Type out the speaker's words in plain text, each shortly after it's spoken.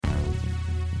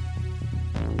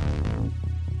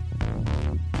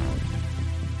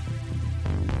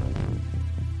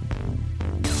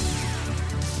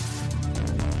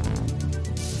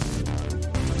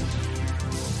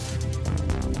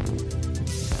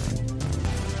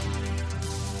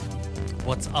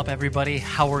What's up, everybody?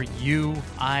 How are you?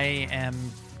 I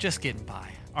am just getting by.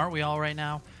 Aren't we all right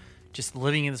now? Just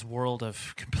living in this world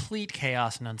of complete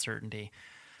chaos and uncertainty.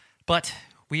 But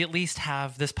we at least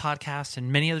have this podcast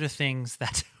and many other things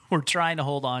that we're trying to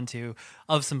hold on to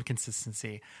of some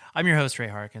consistency. I'm your host, Ray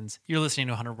Harkins. You're listening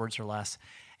to 100 Words or Less.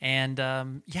 And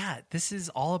this is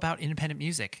all about independent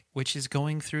music, which is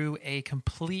going through a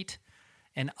complete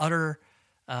and utter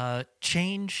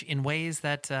change in ways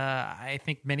that I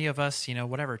think many of us,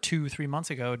 2-3 months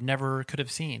ago, never could have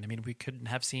seen. I mean, we couldn't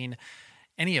have seen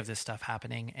any of this stuff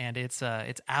happening, and it's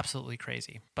absolutely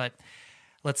crazy. But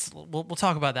we'll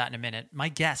talk about that in a minute. My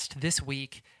guest this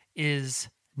week is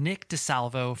Nick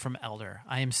Disalvo from Elder.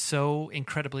 I am so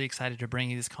incredibly excited to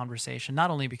bring you this conversation,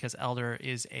 not only because Elder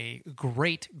is a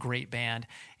great, great band,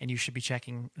 and you should be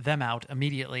checking them out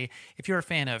immediately. If you're a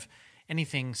fan of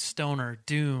anything stoner,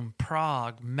 doom,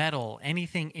 prog, metal,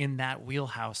 anything in that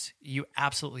wheelhouse, you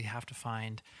absolutely have to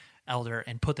find Elder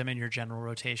and put them in your general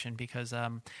rotation, because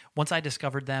once I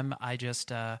discovered them, I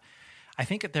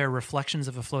think that their Reflections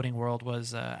of a Floating World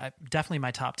was definitely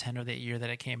my top 10 of that year that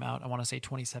it came out. I want to say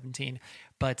 2017,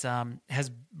 but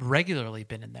has regularly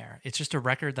been in there. It's just a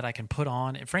record that I can put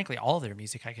on, and frankly, all their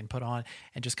music I can put on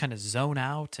and just kind of zone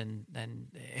out, and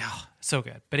so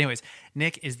good. But anyways,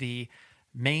 Nick is the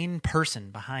main person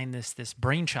behind this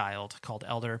brainchild called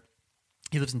Elder.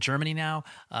 He lives in Germany now,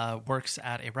 works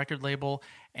at a record label,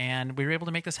 and we were able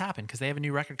to make this happen because they have a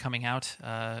new record coming out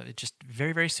just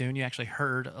very, very soon. You actually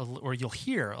you'll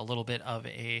hear a little bit of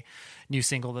a new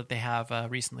single that they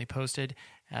have recently posted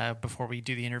before we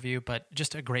do the interview, but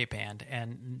just a great band.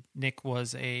 And Nick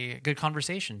was a good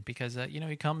conversation because,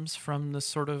 he comes from the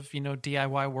sort of,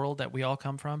 DIY world that we all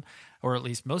come from, or at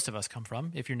least most of us come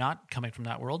from. If you're not coming from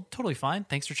that world, totally fine.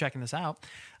 Thanks for checking this out.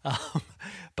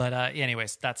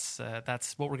 Anyways, that's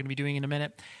what we're going to be doing in a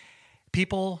minute.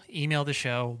 People email the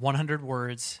show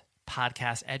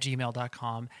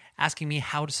 100wordspodcast@gmail.com asking me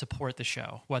how to support the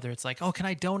show, whether it's like, oh, can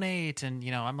I donate? And,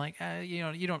 I'm like,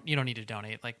 you don't need to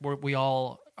donate. Like we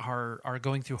all are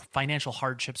going through financial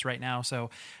hardships right now.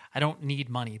 So I don't need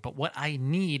money, but what I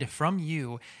need from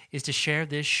you is to share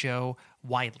this show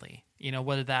widely.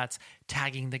 Whether that's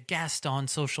tagging the guest on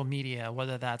social media,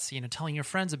 whether that's, telling your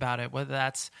friends about it, whether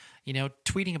that's,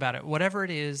 tweeting about it, whatever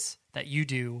it is that you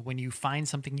do when you find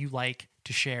something you like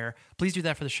to share, please do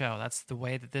that for the show. That's the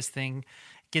way that this thing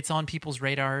gets on people's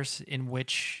radars,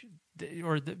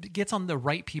 gets on the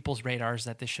right people's radars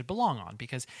that this should belong on,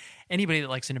 because anybody that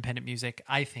likes independent music,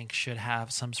 I think, should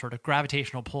have some sort of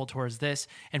gravitational pull towards this,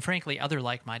 and frankly, other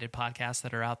like-minded podcasts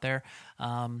that are out there.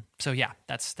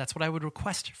 That's what I would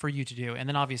request for you to do. And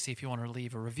then obviously, if you want to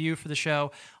leave a review for the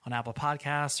show on Apple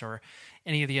Podcasts or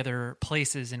any of the other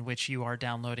places in which you are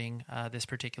downloading this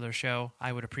particular show,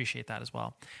 I would appreciate that as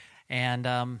well. And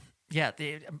I'm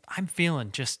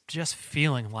feeling just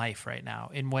feeling life right now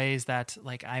in ways that,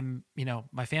 like, I'm,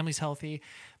 my family's healthy.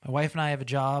 My wife and I have a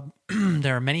job.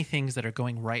 There are many things that are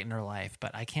going right in our life,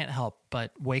 but I can't help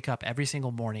but wake up every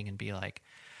single morning and be like,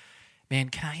 man,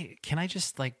 can I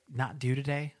just like not do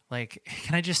today? Like,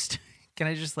 can I just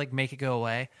like make it go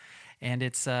away? And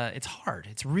it's hard.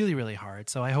 It's really, really hard.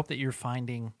 So I hope that you're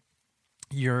finding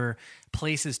your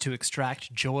places to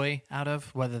extract joy out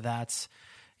of, whether that's,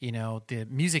 the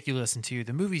music you listen to,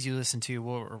 the movies you listen to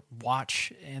or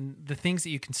watch, and the things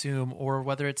that you consume, or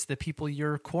whether it's the people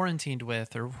you're quarantined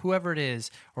with, or whoever it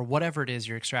is, or whatever it is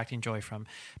you're extracting joy from.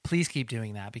 Please keep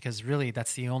doing that, because really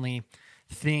that's the only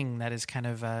thing that is kind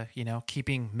of,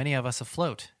 keeping many of us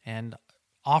afloat. And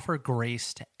offer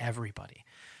grace to everybody,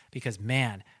 because,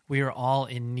 man, we are all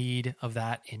in need of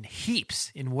that in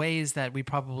heaps, in ways that we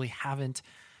probably haven't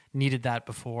needed that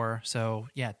before. So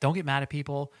yeah, don't get mad at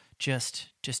people. Just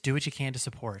do what you can to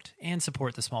support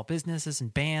the small businesses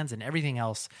and bands and everything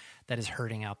else that is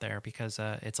hurting out there, because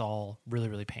it's all really,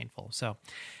 really painful. So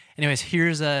anyways,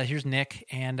 here's Nick,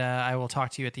 and I will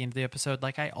talk to you at the end of the episode,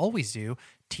 like I always do,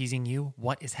 teasing you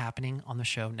what is happening on the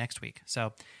show next week.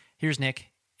 So here's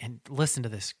Nick, and listen to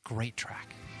this great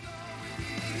track.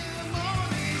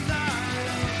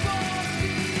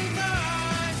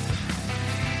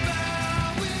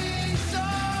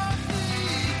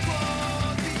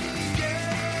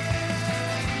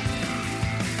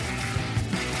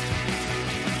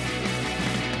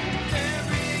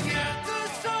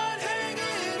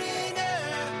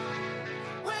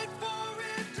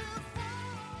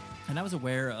 And I was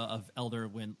aware of Elder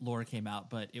when Lore came out,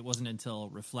 but it wasn't until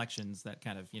Reflections that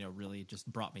kind of, really just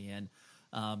brought me in.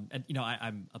 I'm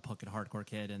a punk and hardcore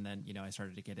kid, and then, I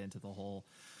started to get into the whole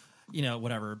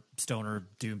whatever stoner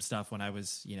doom stuff when I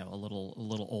was, a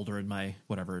little older in my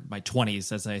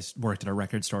 20s, as I worked at a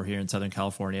record store here in Southern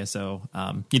California. So,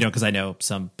 because I know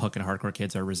some punk and hardcore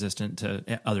kids are resistant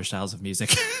to other styles of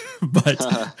music, but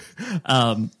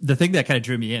the thing that kind of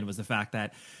drew me in was the fact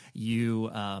that you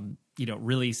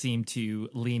really seem to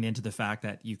lean into the fact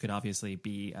that you could obviously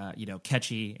be,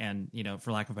 catchy and,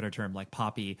 for lack of a better term, like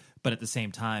poppy, but at the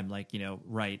same time, like,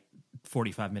 write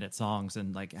 45-minute songs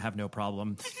and like have no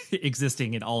problem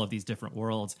existing in all of these different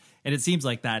worlds. And it seems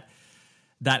like that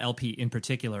LP in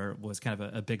particular was kind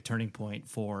of a big turning point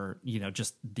for,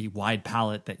 just the wide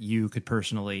palette that you could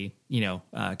personally,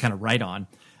 kind of write on.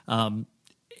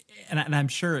 And I'm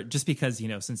sure just because,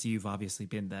 since you've obviously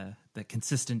been the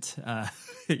consistent,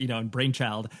 and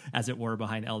brainchild, as it were,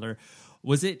 behind Elder,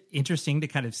 was it interesting to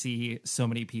kind of see so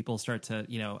many people start to,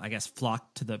 I guess,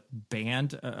 flock to the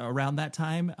band around that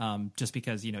time? Just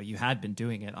because, you had been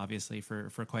doing it, obviously, for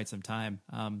quite some time.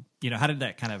 How did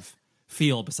that kind of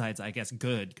feel, besides, I guess,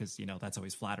 good? Because, that's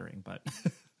always flattering. But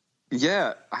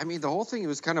yeah, I mean, the whole thing, it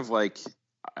was kind of like,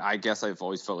 I guess I've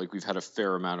always felt like we've had a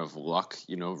fair amount of luck,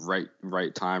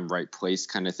 right time, right place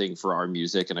kind of thing for our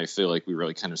music. And I feel like we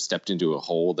really kind of stepped into a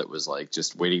hole that was like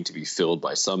just waiting to be filled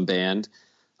by some band.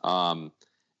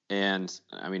 And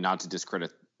I mean, not to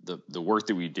discredit the work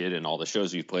that we did and all the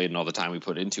shows we played and all the time we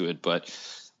put into it, but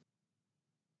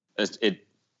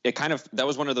it kind of, that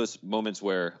was one of those moments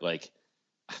where, like,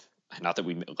 not that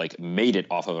we like made it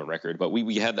off of a record, but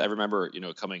we had, I remember,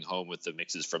 coming home with the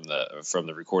mixes from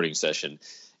the recording session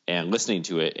and listening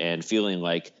to it and feeling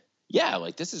like, yeah,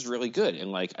 like this is really good.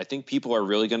 And like, I think people are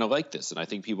really going to like this. And I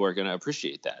think people are going to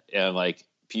appreciate that. And like,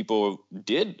 people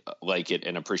did like it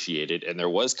and appreciate it. And there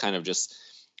was kind of just,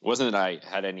 it wasn't that I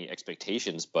had any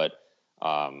expectations, but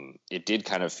it did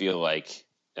kind of feel like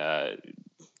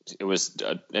it was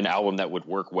an album that would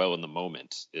work well in the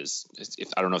moment. If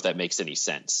I don't know if that makes any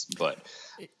sense, but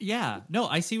yeah, no,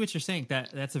 I see what you're saying.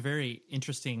 That's a very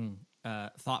interesting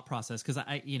thought process. Cause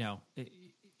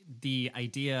the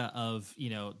idea of,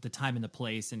 the time and the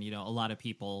place, and, a lot of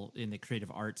people in the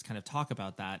creative arts kind of talk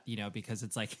about that, because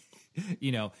it's like,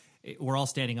 we're all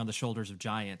standing on the shoulders of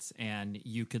giants, and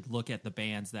you could look at the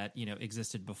bands that,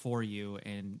 existed before you,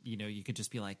 and, you could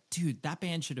just be like, dude, that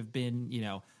band should have been,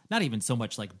 not even so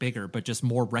much like bigger, but just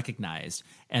more recognized.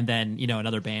 And then,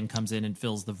 another band comes in and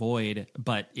fills the void,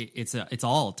 but it's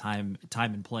all time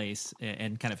and place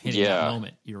and kind of hitting that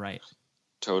moment. You're right.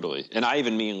 Totally. And I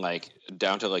even mean like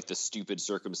down to like the stupid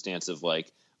circumstance of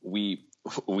like, we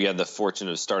had the fortune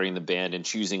of starting the band and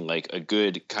choosing like a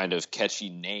good kind of catchy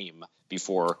name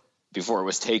before it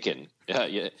was taken.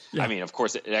 Yeah. I mean, of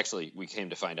course, we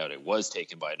came to find out it was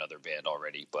taken by another band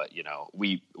already, but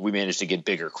we managed to get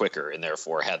bigger quicker and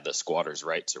therefore had the squatters'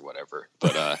 rights or whatever.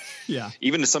 But yeah,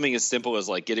 even something as simple as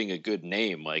like getting a good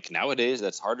name, like nowadays,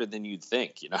 that's harder than you'd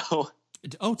think.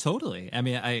 Oh, totally. I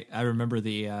mean, I remember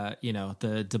the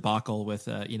the debacle with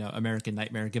American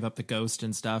Nightmare, Give Up the Ghost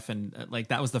and stuff, and like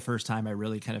that was the first time I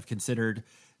really kind of considered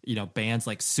bands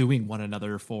like suing one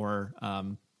another for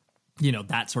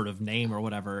that sort of name or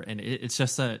whatever. And it's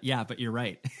just but you're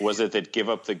right. Was it that Give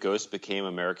Up the Ghost became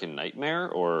American Nightmare,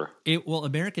 or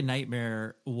American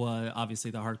Nightmare was obviously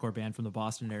the hardcore band from the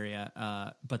Boston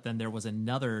area, but then there was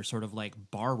another sort of like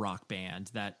bar rock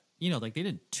band that like they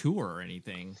didn't tour or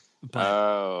anything. But,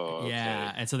 okay.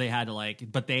 Yeah, and so they had to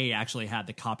but they actually had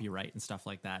the copyright and stuff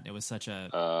like that. It was such a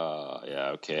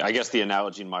okay. I guess the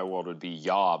analogy in my world would be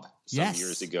Yob. Some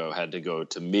years ago had to go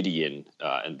to Midian,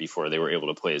 and before they were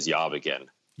able to play as Yob again.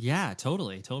 Yeah,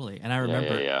 totally. And I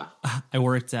remember I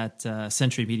worked at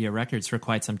Century Media Records for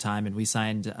quite some time, and we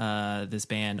signed this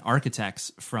band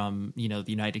Architects from, the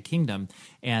United Kingdom,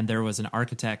 and there was an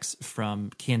Architects from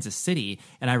Kansas City,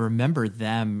 and I remember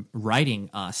them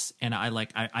writing us, and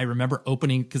I remember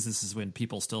opening, because this is when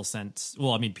people still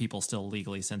people still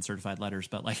legally send certified letters,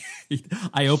 but like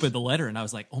I opened the letter and I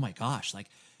was like, oh my gosh, like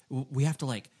we have to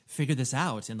like figure this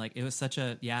out. And like, it was such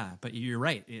but you're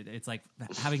right. It's like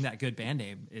having that good band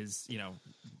name is,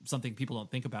 something people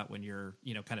don't think about when you're,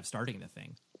 kind of starting the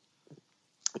thing.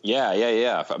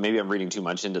 Yeah. Maybe I'm reading too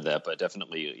much into that, but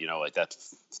definitely, like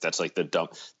that's like the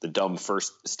dumb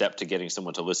first step to getting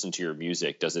someone to listen to your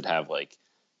music. Does it have like,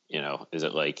 is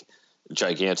it like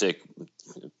gigantic,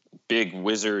 big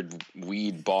wizard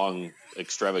weed bong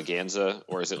extravaganza,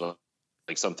 or is it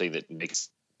like something that makes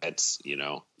sense,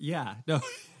 Yeah, no,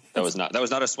 that was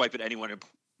not a swipe at anyone in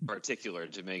particular,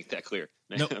 to make that clear.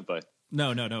 Nope. But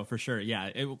no, for sure. Yeah.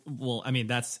 I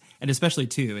mean, and especially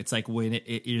too, it's like when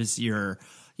it is your,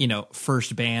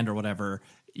 first band or whatever,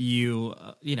 you,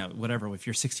 whatever, if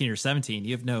you're 16 or 17,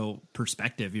 you have no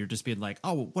perspective. You're just being like,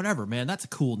 oh, whatever, man, that's a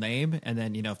cool name. And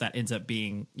then, if that ends up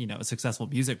being, a successful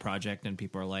music project and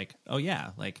people are like, oh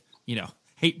yeah, like,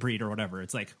 Hatebreed or whatever.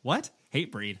 It's like, what?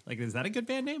 Hatebreed? Like, is that a good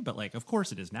band name? But like, of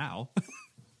course it is now.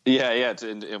 Yeah.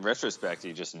 In retrospect,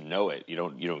 you just know it. You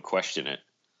don't question it.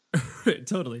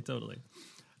 Totally.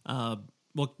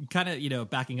 Well, kind of,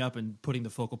 backing up and putting the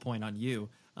focal point on you.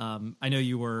 I know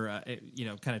you were,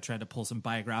 kind of trying to pull some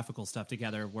biographical stuff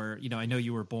together where, I know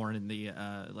you were born in the,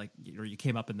 or you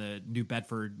came up in the New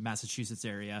Bedford, Massachusetts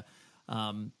area.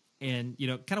 And,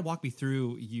 kind of walk me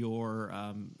through your,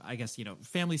 I guess,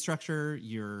 family structure,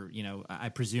 your, I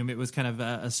presume it was kind of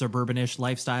a suburbanish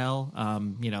lifestyle.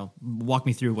 Walk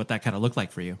me through what that kind of looked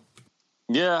like for you.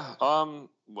 Yeah.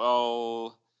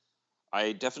 Well,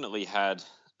 I definitely had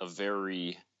a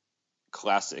very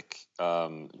classic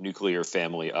nuclear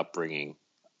family upbringing.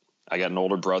 I got an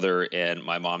older brother and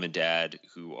my mom and dad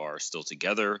who are still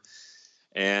together,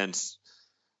 and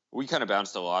we kind of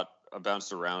bounced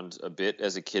around a bit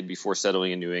as a kid before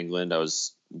settling in New England. I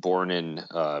was born in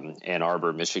Ann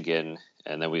Arbor, Michigan,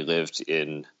 and then we lived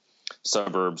in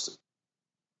suburbs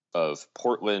of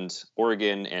Portland,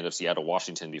 Oregon, and of Seattle,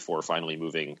 Washington before finally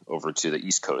moving over to the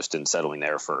East Coast and settling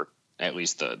there for at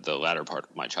least the latter part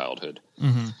of my childhood.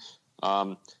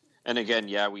 Mm-hmm. And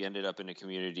again, we ended up in a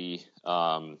community.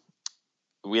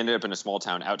 We ended up in a small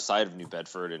town outside of New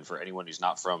Bedford. And for anyone who's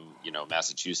not from,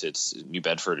 Massachusetts, New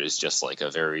Bedford is just like a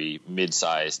very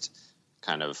mid-sized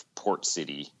kind of port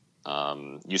city.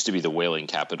 Used to be the whaling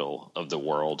capital of the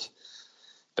world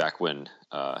back when,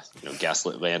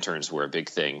 gaslit lanterns were a big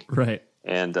thing. Right.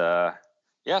 And, so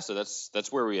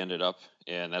that's where we ended up.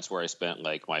 And that's where I spent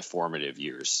like my formative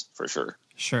years for sure.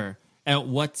 Sure.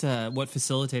 And what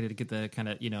facilitated to get the kind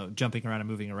of, jumping around and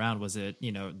moving around? Was it,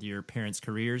 your parents'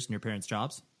 careers and your parents'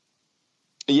 jobs?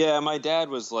 Yeah, my dad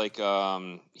was like,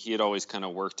 he had always kind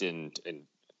of worked in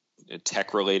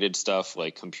tech related stuff,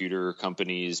 like computer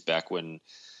companies back when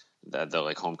the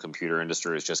like home computer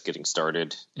industry was just getting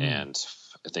started. And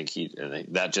I think he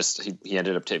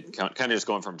ended up kind of just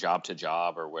going from job to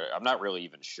job or where, I'm not really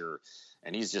even sure.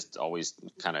 And he's just always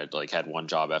kind of like had one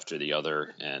job after the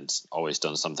other and always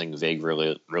done something vague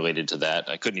related to that.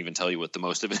 I couldn't even tell you what the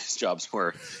most of his jobs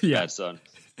were. Yeah. Son.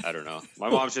 I don't know. My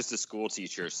mom's just a school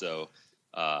teacher. So,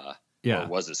 or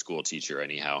was a school teacher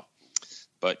anyhow.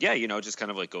 But yeah, just kind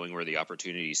of like going where the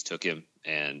opportunities took him.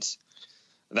 And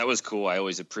that was cool. I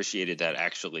always appreciated that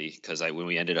actually, because when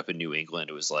we ended up in New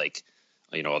England, it was like,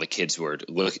 all the kids were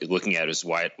looking at us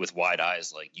with wide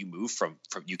eyes, like, you moved from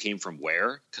you came from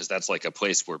where? Because that's like a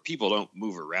place where people don't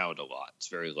move around a lot. It's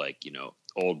very like,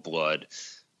 old blood.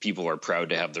 People are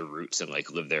proud to have their roots and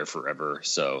like live there forever.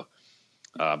 So,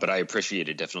 but I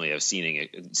appreciated definitely. I've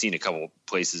seen a couple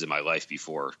places in my life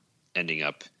before ending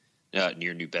up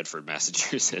near New Bedford,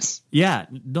 Massachusetts. Yeah,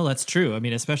 no, that's true. I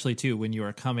mean, especially too when you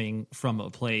are coming from a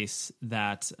place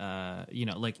that,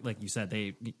 like you said,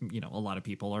 they, a lot of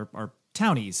people are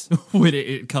townies when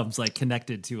it comes like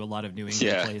connected to a lot of New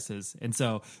England places. And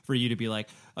so for you to be like,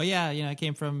 oh yeah, I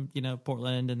came from,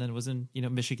 Portland and then was in,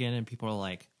 Michigan, and people are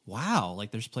like, wow,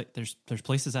 like there's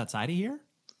places outside of here.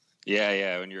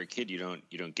 Yeah. When you're a kid, you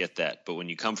don't get that. But when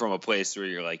you come from a place where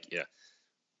you're like,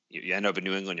 you end up in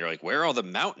New England, you're like, where are all the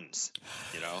mountains?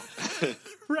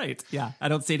 Right. Yeah. I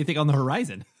don't see anything on the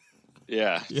horizon.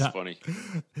 Yeah. It's funny.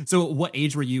 So what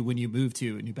age were you when you moved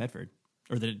to New Bedford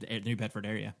or the New Bedford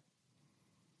area?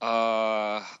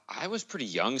 I was pretty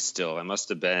young still. I must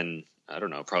have been, I don't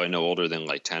know, probably no older than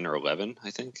like 10 or 11, I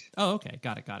think. Oh, okay.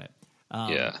 Got it.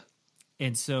 Yeah.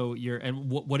 And so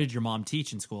what did your mom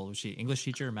teach in school? Was she English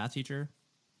teacher, math teacher?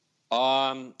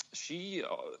 She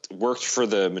worked for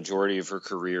the majority of her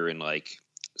career in like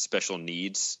special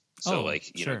needs. So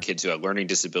kids who have learning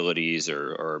disabilities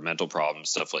or mental problems,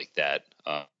 stuff like that.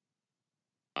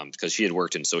 Because she had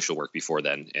worked in social work before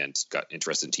then and got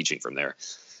interested in teaching from there.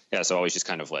 Yeah. So always just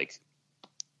kind of like,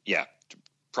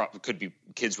 could be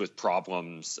kids with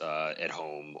problems at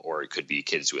home, or it could be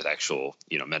kids with actual,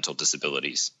 mental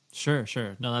disabilities. Sure.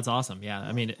 No, that's awesome. Yeah.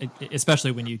 I mean,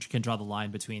 especially when you can draw the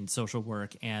line between social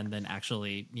work and then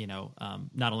actually,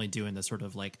 not only doing the sort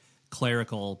of like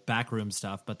clerical backroom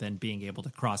stuff, but then being able to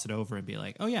cross it over and be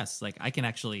like, oh yes, like I can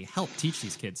actually help teach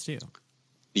these kids too.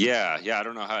 Yeah. I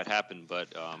don't know how it happened,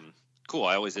 but cool.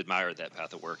 I always admired that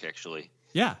path of work, actually.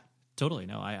 Yeah. Totally.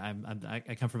 No,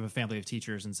 I come from a family of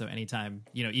teachers. And so anytime,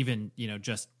 even,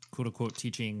 just quote unquote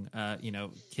teaching,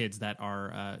 kids that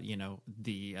are,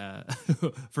 the,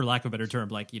 for lack of a better term,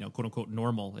 like, quote unquote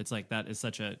normal, it's like, that is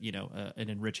such a, an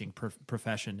enriching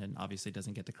profession, and obviously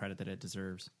doesn't get the credit that it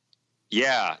deserves.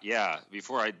 Yeah.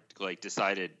 Before I like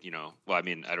decided, well, I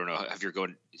mean, I don't know if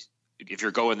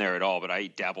you're going there at all, but I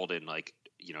dabbled in like,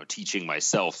 teaching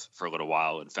myself for a little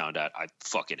while and found out I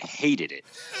fucking hated it.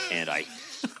 And I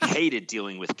hated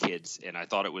dealing with kids, and I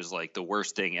thought it was like the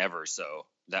worst thing ever. So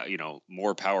that,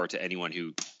 more power to anyone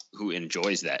who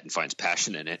enjoys that and finds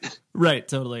passion in it. Right.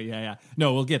 Totally. Yeah.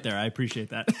 No, we'll get there. I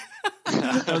appreciate that.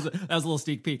 that was a little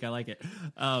sneak peek. I like it.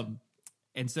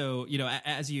 And so,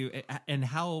 and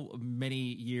how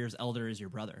many years elder is your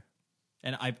brother?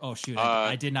 And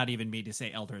I did not even mean to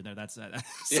say elder there. That's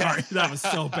sorry. That was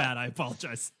so bad. I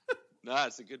apologize. No,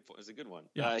 it's a good point. It's a good one.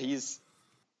 Yeah. He's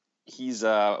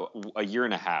a year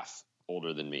and a half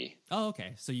older than me. Oh,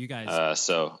 okay. So you guys.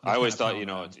 So I always thought,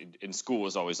 in school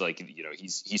was always like,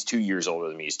 he's 2 years older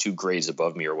than me. He's 2 grades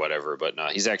above me or whatever. But no,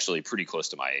 he's actually pretty close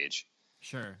to my age.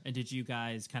 Sure. And did you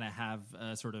guys kind of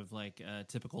have sort of like a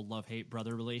typical love-hate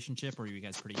brother relationship, or were you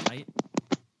guys pretty tight?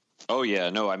 Oh yeah,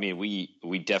 no, I mean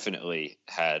we definitely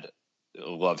had a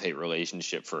love-hate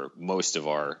relationship for most of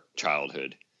our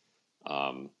childhood,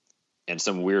 and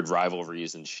some weird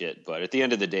rivalries and shit. But at the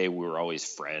end of the day, we were always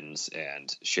friends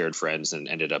and shared friends, and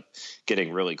ended up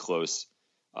getting really close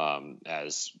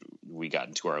as we got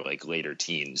into our like later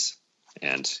teens.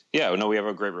 And yeah, no, we have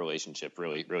a great relationship,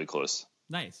 really, really close.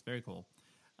 Nice, very cool.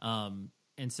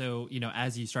 And so,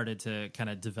 as you started to kind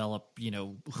of develop,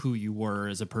 who you were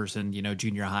as a person,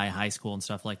 junior high, high school and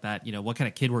stuff like that, what kind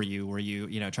of kid were you? Were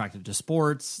you, attracted to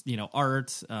sports,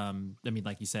 art? I mean,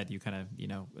 like you said, you kind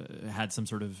of, had some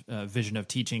sort of vision of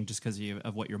teaching just because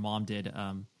of what your mom did.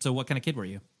 So what kind of kid were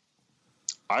you?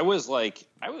 I was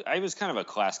kind of a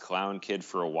class clown kid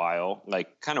for a while,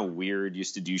 like kind of weird,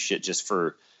 used to do shit just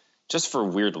for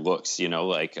weird looks,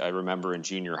 like I remember in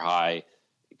junior high,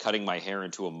 cutting my hair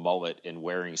into a mullet and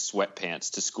wearing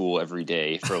sweatpants to school every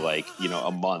day for like,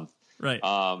 a month. Right.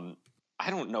 I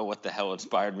don't know what the hell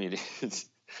inspired me to,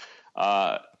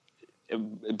 but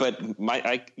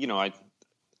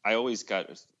I always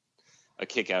got a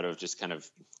kick out of just kind of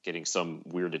getting some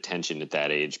weird attention at that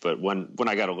age. But when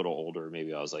I got a little older,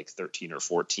 maybe I was like 13 or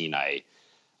 14, I,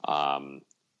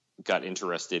 got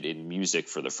interested in music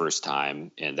for the first time.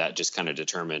 And that just kind of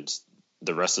determined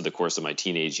the rest of the course of my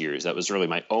teenage years. That was really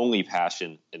my only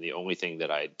passion and the only thing that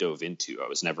I dove into. I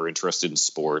was never interested in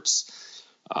sports,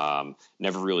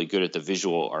 never really good at the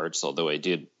visual arts, although I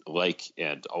did like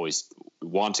and always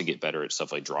want to get better at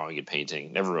stuff like drawing and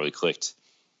painting. Never really clicked.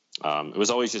 It was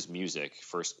always just music,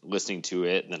 first listening to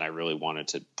it, and then I really wanted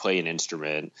to play an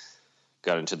instrument,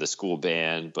 got into the school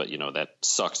band, but that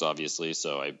sucks obviously.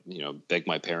 So I, begged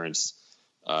my parents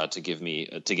to get me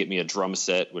a drum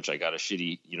set, which I got a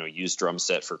shitty, used drum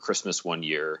set for Christmas one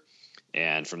year.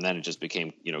 And from then it just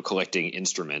became, collecting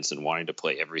instruments and wanting to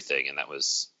play everything. And that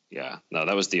was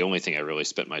the only thing I really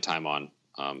spent my time on.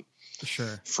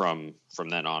 Sure. From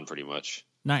then on, pretty much.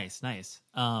 Nice.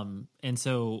 And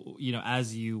so,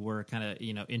 as you were kind of,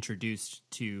 introduced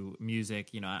to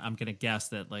music, I'm going to guess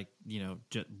that like,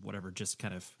 just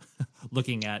kind of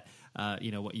looking at,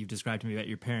 what you've described to me about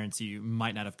your parents, you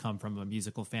might not have come from a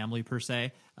musical family per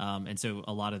se. And so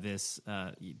a lot of this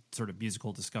sort of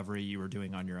musical discovery you were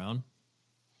doing on your own.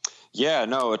 Yeah,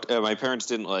 no, my parents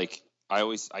didn't like,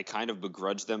 I kind of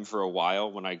begrudged them for a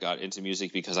while when I got into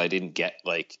music because I didn't get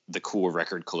like the cool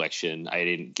record collection. I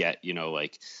didn't get,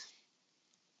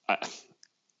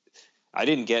 I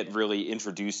didn't get really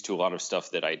introduced to a lot of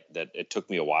stuff that it took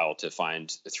me a while to find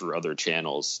through other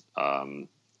channels.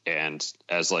 And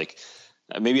as like,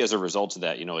 maybe as a result of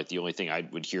that, like the only thing I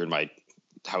would hear in my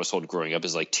household growing up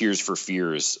is like Tears for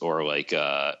Fears or like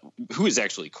who is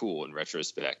actually cool in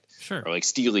retrospect. Sure. Or like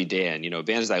Steely Dan,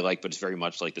 bands that I like, but it's very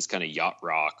much like this kind of yacht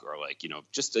rock or like,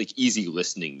 just like easy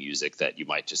listening music that you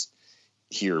might just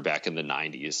hear back in the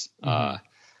 90s.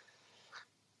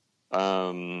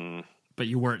 But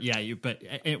you weren't,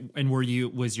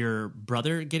 was your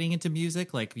brother getting into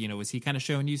music? Like, was he kind of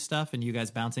showing you stuff and you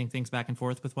guys bouncing things back and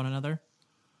forth with one another?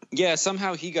 Yeah,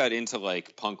 somehow he got into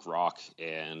like punk rock,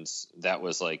 and that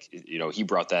was like, he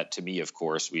brought that to me, of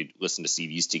course. We'd listen to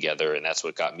CDs together, and that's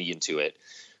what got me into it.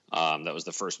 That was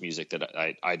the first music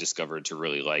that I discovered to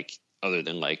really like, other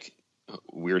than like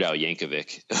Weird Al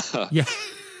Yankovic. Yeah.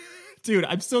 Dude,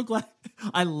 I'm so glad.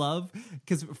 I love,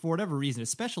 because for whatever reason,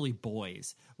 especially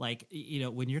boys, like,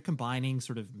 when you're combining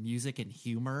sort of music and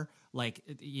humor, like,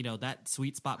 that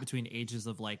sweet spot between ages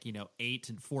of like, 8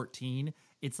 and 14,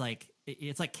 it's like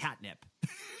catnip.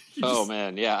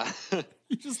 Man. Yeah.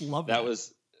 You just love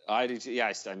that.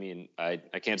 I mean, I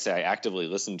can't say I actively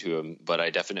listen to him, but I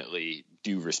definitely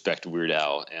do respect Weird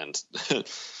Al. And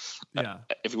yeah,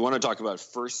 if we want to talk about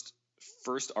first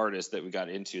first artist that we got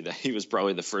into that he was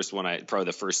probably the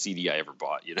first CD I ever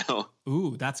bought, you know?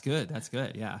 Ooh, that's good. That's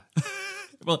good. Yeah.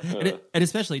 Well, and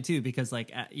especially too, because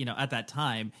like, at that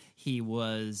time he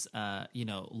was,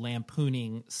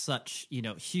 lampooning such,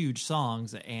 huge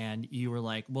songs, and you were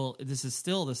like, well, this is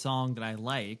still the song that I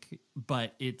like,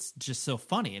 but it's just so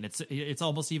funny. And it's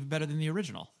almost even better than the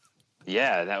original.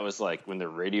 Yeah. That was like when the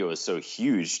radio was so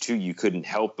huge too, you couldn't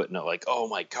help but know, like, oh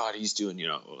my God, he's doing,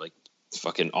 like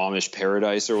fucking Amish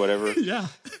Paradise or whatever. Yeah.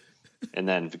 And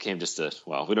then it became just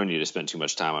we don't need to spend too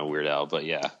much time on Weird Al, but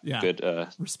good,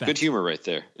 respect. Good humor right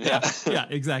there. Yeah. Yeah,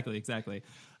 exactly.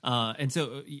 And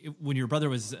so when your brother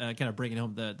was kind of bringing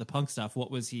home the punk stuff, what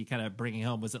was he kind of bringing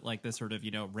home? Was it like this sort of,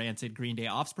 rancid Green Day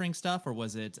Offspring stuff, or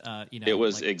was it, It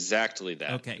was exactly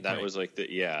that. Okay. That great. was like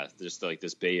just like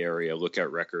this Bay Area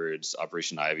Lookout Records,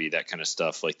 Operation Ivy, that kind of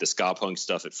stuff, like the ska punk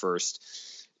stuff at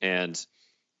first. And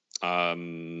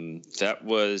that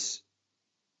was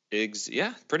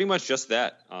pretty much just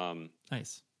that.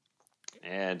 Nice.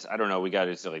 And I don't know, we got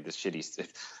into like this shitty,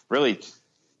 really,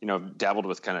 dabbled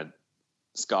with kind of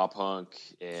ska punk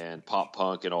and pop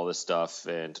punk and all this stuff.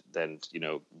 And then,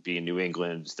 being New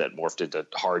England, that morphed into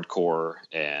hardcore.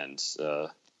 And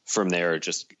from there,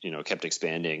 just, kept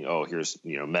expanding. Oh, here's,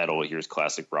 metal, here's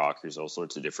classic rock, here's all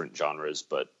sorts of different genres.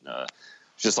 But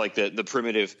just like the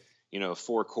primitive,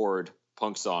 4-chord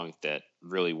punk song that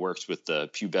really works with the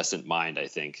pubescent mind, I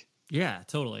think. Yeah,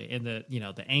 totally. And the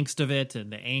angst of it,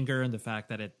 and the anger, and the fact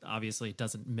that it obviously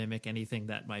doesn't mimic anything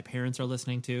that my parents are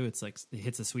listening to. It's like it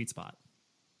hits a sweet spot.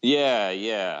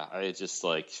 Yeah. I just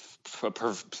like,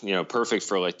 perfect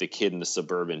for like the kid in the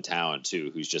suburban town too,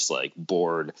 who's just like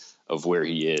bored of where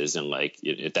he is. And like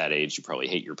at that age, you probably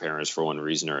hate your parents for one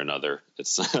reason or another.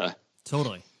 It's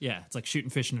totally. Yeah. It's like shooting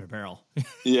fish in a barrel.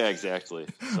 Yeah, exactly.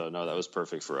 So no, that was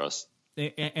perfect for us.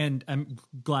 And I'm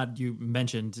glad you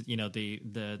mentioned,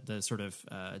 the sort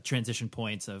of transition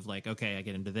points of like, okay, I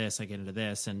get into this,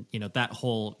 and that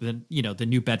whole the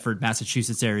New Bedford,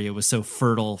 Massachusetts area was so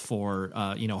fertile for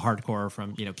hardcore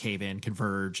from Cave In,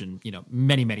 Converge, and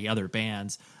many other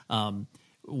bands.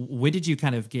 When did you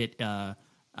kind of get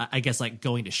I guess like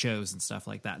going to shows and stuff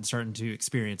like that, and starting to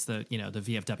experience the the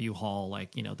VFW hall,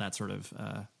 like that sort of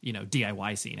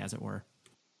DIY scene, as it were?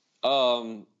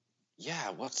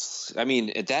 Yeah,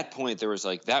 at that point there was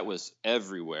like, that was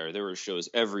everywhere. There were shows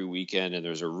every weekend, and there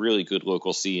was a really good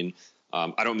local scene.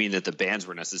 I don't mean that the bands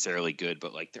were necessarily good,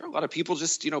 but like there are a lot of people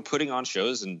just, putting on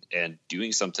shows and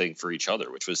doing something for each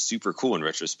other, which was super cool in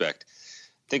retrospect.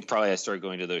 I think probably I started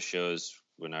going to those shows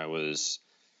when I was,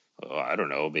 I don't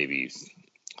know, maybe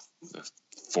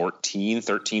 13,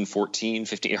 14,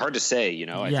 15. Hard to say,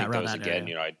 I think that was again,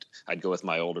 I'd go with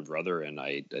my older brother, and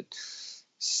I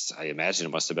imagine it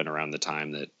must have been around the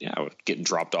time that, getting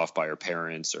dropped off by our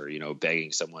parents, or,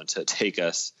 begging someone to take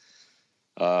us.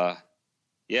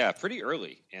 Pretty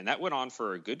early. And that went on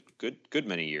for a good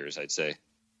many years, I'd say.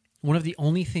 One of the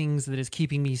only things that is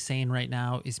keeping me sane right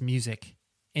now is music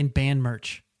and band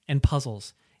merch and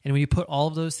puzzles. And when you put all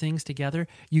of those things together,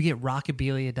 you get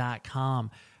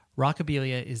rockabilia.com.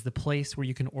 Rockabilia is the place where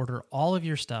you can order all of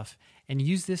your stuff and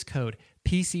use this code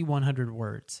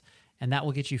PC100words. And that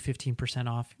will get you 15%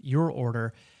 off your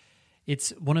order. It's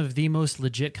one of the most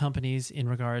legit companies in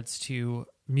regards to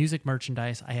music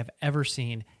merchandise I have ever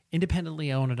seen,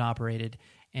 independently owned and operated,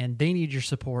 and they need your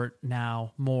support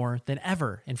now more than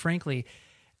ever. And frankly,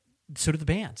 so do the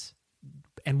bands.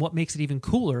 And what makes it even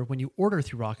cooler, when you order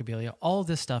through Rockabilia, all of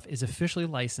this stuff is officially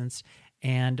licensed,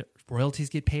 and royalties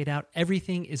get paid out.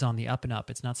 Everything is on the up and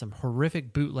up. It's not some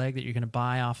horrific bootleg that you're going to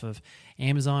buy off of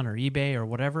Amazon or eBay or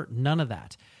whatever. None of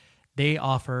that. They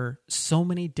offer so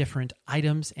many different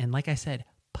items, and like I said,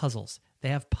 puzzles. They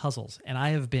have puzzles, and I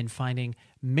have been finding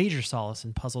major solace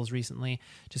in puzzles recently,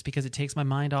 just because it takes my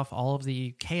mind off all of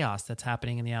the chaos that's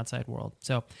happening in the outside world.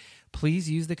 So please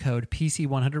use the code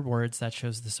PC100words. That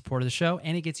shows the support of the show,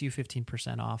 and it gets you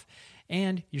 15% off.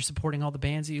 And you're supporting all the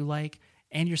bands that you like,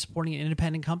 and you're supporting an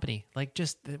independent company. Like,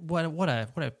 just what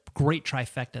a great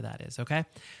trifecta that is, okay?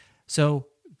 So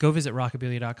go visit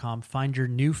rockabilia.com, find your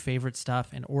new favorite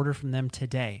stuff, and order from them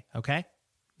today, okay?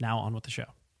 Now on with the show.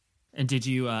 And do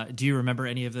you remember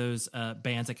any of those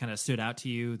bands that kind of stood out to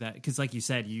you? That, because like you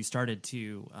said, you started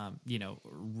to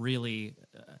really.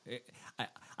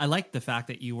 I like the fact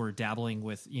that you were dabbling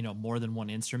with more than one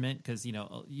instrument, because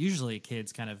usually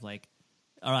kids kind of like,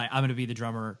 all right, I'm going to be the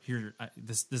drummer here. I'm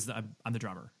the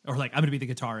drummer, or like I'm going to be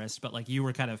the guitarist. But like you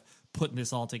were kind of putting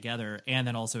this all together, and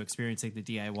then also experiencing the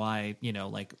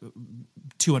DIY, like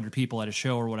 200 people at a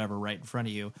show or whatever right in front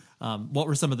of you. What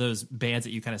were some of those bands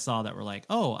that you kind of saw that were like,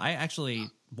 oh, I actually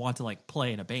want to like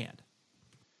play in a band?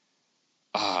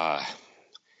 Uh,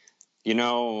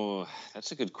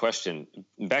 that's a good question.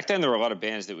 Back then, there were a lot of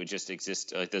bands that would just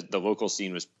exist. Like the local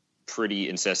scene was pretty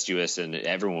incestuous, and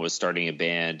everyone was starting a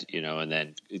band, and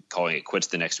then calling it quits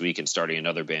the next week and starting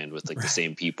another band with like the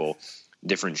same people,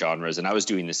 different genres. And I was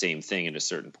doing the same thing at a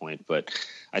certain point. But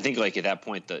I think like at that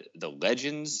point, the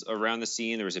legends around the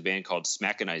scene, there was a band called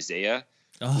Smack and Isaiah.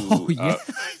 Oh, yeah.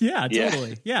 Yeah,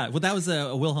 totally. Yeah. Well, that was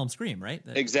a Wilhelm Scream, right?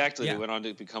 Exactly. Yeah. They went on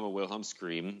to become a Wilhelm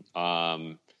Scream.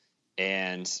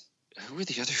 And who were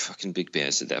the other fucking big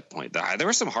bands at that point? There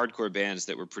were some hardcore bands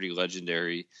that were pretty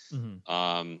legendary.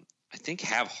 Mm-hmm. I think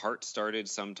Have Heart started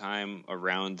sometime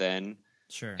around then.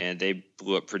 Sure. And they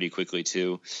blew up pretty quickly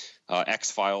too.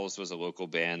 X-Files was a local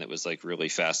band that was like really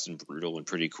fast and brutal and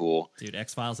pretty cool. Dude,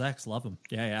 X-Files X, love them.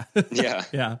 Yeah. Yeah.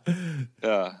 Yeah.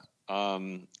 But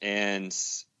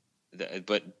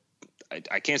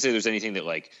I can't say there's anything that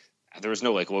like, there was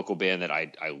no like local band that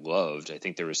I loved. I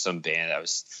think there was some band that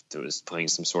was playing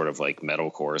some sort of like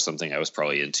metalcore or something I was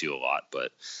probably into a lot,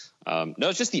 but no,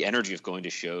 it's just the energy of going to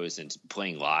shows and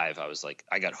playing live.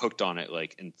 I got hooked on it.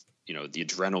 Like, and the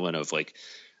adrenaline of like,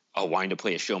 wanting to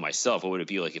play a show myself. What would it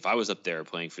be like if I was up there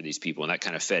playing for these people? And that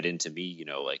kind of fed into me,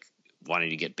 like wanting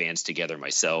to get bands together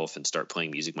myself and start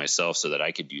playing music myself so that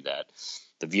I could do that.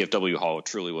 The VFW Hall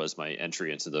truly was my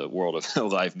entry into the world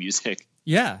of live music.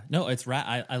 Yeah, no, it's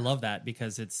right. I love that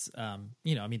because it's,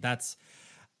 that's,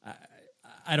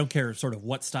 I don't care sort of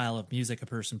what style of music a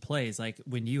person plays. Like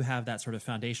when you have that sort of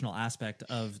foundational aspect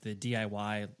of the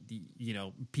DIY,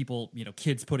 people,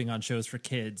 kids putting on shows for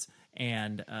kids.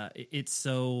 And it's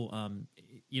so,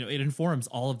 it informs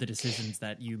all of the decisions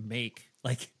that you make.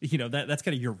 Like, that's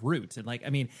kind of your root. And like, I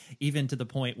mean, even to the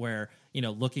point where,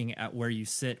 looking at where you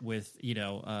sit with,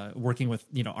 working with,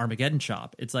 Armageddon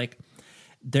Shop, it's like,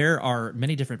 there are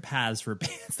many different paths for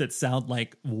bands that sound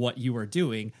like what you are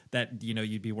doing that,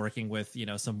 you'd be working with,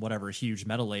 some whatever huge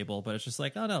metal label, but it's just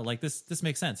like, oh no, like this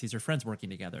makes sense. These are friends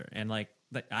working together. And like,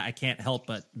 I can't help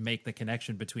but make the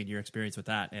connection between your experience with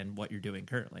that and what you're doing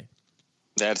currently.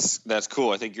 That's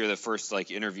cool. I think you're the first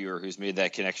like interviewer who's made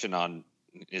that connection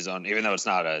even though it's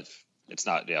not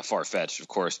far fetched, of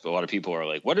course, but a lot of people are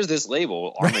like, what is this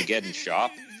label? Armageddon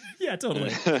Shop? Yeah,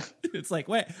 totally. It's like,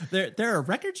 wait, they're a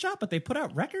record shop, but they put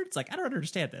out records? Like, I don't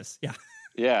understand this. Yeah.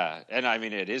 Yeah. And I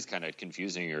mean, it is kind of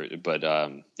confusing, but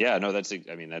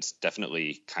that's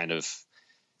definitely kind of,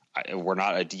 we're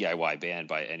not a DIY band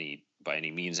by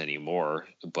any means anymore,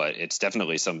 but it's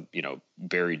definitely some,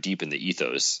 buried deep in the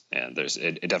ethos, and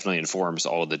it definitely informs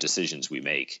all of the decisions we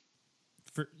make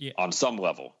on some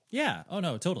level. Yeah. Oh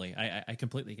no, totally. I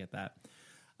completely get that.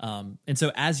 And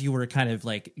so as you were kind of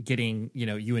like getting,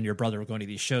 you and your brother were going to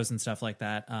these shows and stuff like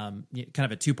that, kind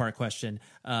of a 2-part question.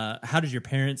 How did your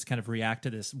parents kind of react to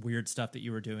this weird stuff that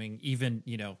you were doing? Even,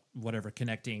 whatever,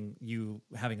 connecting you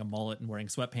having a mullet and wearing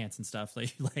sweatpants and stuff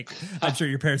like I'm sure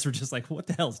your parents were just like, what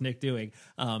the hell is Nick doing?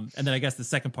 And then I guess the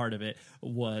second part of it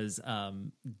was,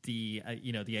 the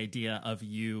idea of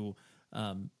you,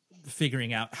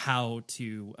 figuring out how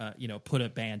to, put a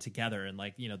band together and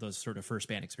like, those sort of first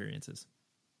band experiences.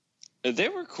 They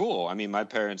were cool. I mean, my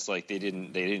parents, like, they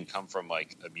didn't come from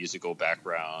like a musical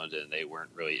background, and they weren't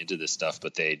really into this stuff,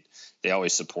 but they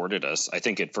always supported us. I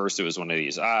think at first it was one of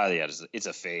these, it's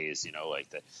a phase, like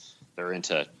that they're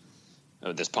into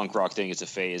this punk rock thing. It's a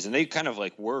phase. And they kind of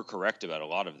like were correct about a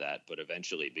lot of that, but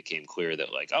eventually it became clear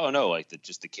that like, oh no, like the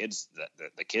kids,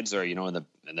 the kids are, in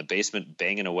the basement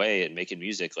banging away and making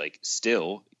music, like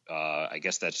still, I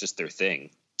guess that's just their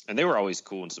thing. And they were always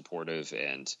cool and supportive,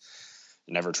 and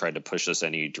never tried to push us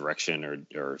any direction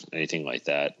or anything like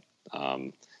that.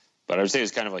 But I would say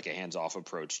it's kind of like a hands-off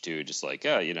approach too. Just like,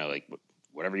 like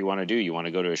whatever you want to do, you want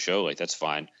to go to a show, like that's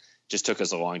fine. Just took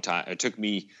us a long time. It took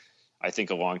me, I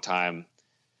think, a long time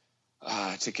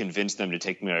to convince them to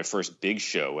take me to my first big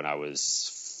show when I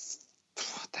was,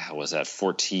 what the hell was that?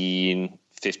 14,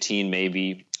 15,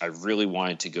 maybe. I really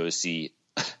wanted to go see,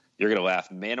 you're going to laugh,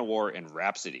 Manowar and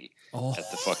Rhapsody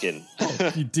at the fucking...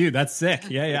 Dude, that's sick.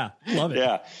 Yeah. Love it.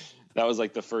 Yeah. That was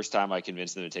like the first time I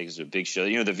convinced them to take us to a big show.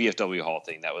 The VFW Hall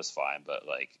thing, that was fine. But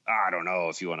like, I don't know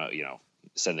if you want to,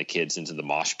 send the kids into the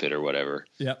mosh pit or whatever.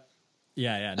 Yep.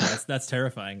 Yeah. No, that's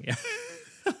terrifying. Yeah.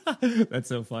 That's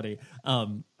so funny.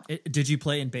 Did you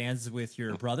play in bands with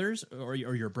your brothers or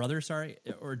your brother, sorry?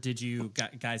 Or did you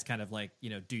guys kind of like,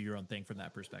 do your own thing from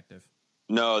that perspective?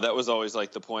 No, that was always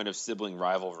like the point of sibling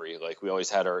rivalry. Like we always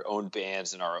had our own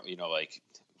bands and our, like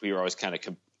we were always kind of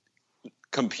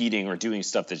competing or doing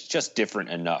stuff that's just different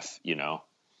enough,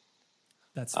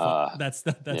 That's fun. That's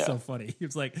so funny. He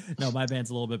was like, no, my band's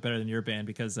a little bit better than your band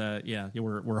because,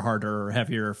 we're harder or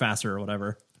heavier or faster or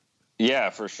whatever.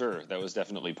 Yeah, for sure. That was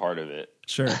definitely part of it.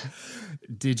 Sure.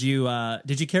 Did you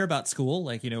care about school?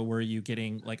 Like, were you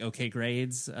getting like okay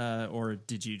grades, or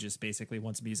did you just basically,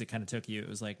 once music kind of took you, it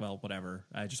was like, well, whatever,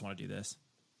 I just want to do this?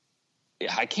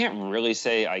 I can't really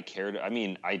say I cared. I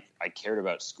mean, I cared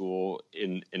about school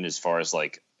in as far as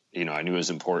like, I knew it was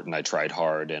important. I tried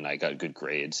hard and I got good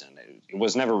grades, and it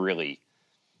wasn't really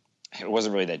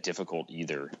that difficult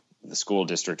either. The school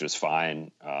district was fine.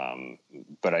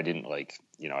 But I didn't like,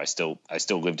 I still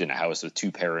lived in a house with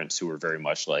two parents who were very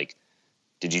much like,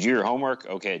 did you do your homework?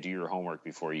 Okay. Do your homework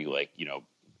before you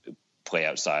play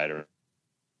outside or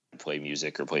play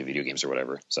music or play video games or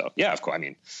whatever. So yeah, of course. I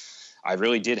mean, I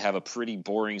really did have a pretty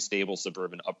boring, stable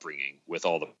suburban upbringing with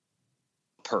all the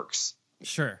perks.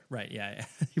 Sure. Right. Yeah.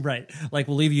 Right. Like,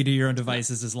 we'll leave you to your own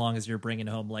devices as long as you're bringing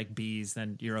home like bees,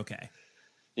 then you're okay.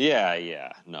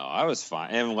 Yeah. No, I was fine.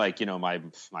 And like,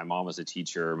 my mom was a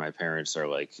teacher. My parents are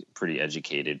like pretty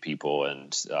educated people,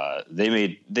 and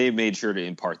they made sure to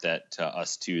impart that to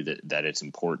us too, that it's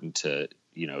important to,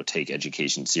 take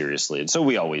education seriously. And so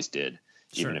we always did,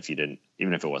 Sure.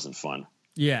 even if it wasn't fun.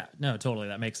 Yeah, no, totally.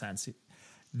 That makes sense.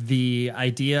 The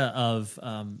idea of,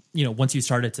 once you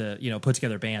started to, put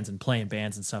together bands and play in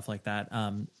bands and stuff like that,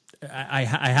 I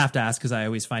have to ask, because I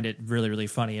always find it really, really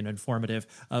funny and informative.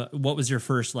 What was your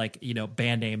first,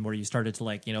 band name where you started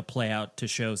to, play out to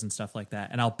shows and stuff like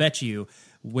that? And I'll bet you,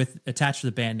 with attached to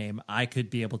the band name, I could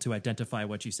be able to identify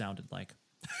what you sounded like.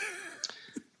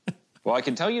 Well, I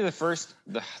can tell you the first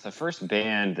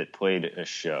band that played a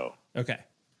show. Okay.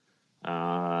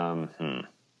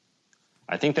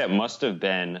 I think that must have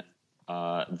been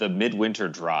the Midwinter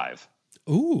Drive.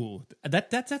 Ooh,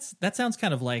 that sounds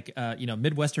kind of like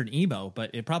Midwestern emo, but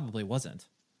it probably wasn't.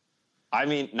 I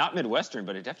mean, not Midwestern,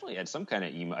 but it definitely had some kind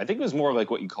of emo. I think it was more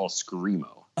like what you call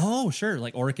screamo. Oh, sure,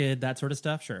 like Orchid, that sort of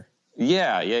stuff. Sure.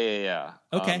 Yeah.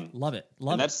 Okay, love it.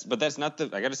 But that's not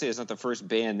I got to say, it's not the first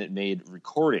band that made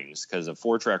recordings, because a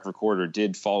 4-track recorder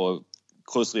did follow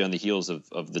closely on the heels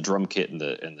of the drum kit and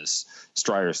this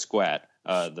Stryer Squat,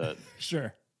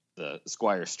 Sure, the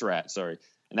Squire Strat, sorry,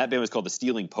 and that band was called the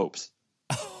Stealing Popes.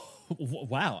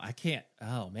 Wow, I can't.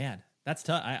 Oh man, that's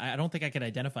tough. I don't think I could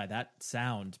identify that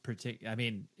sound. I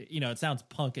mean, it sounds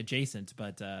punk adjacent,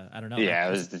 but I don't know. Yeah,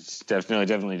 it was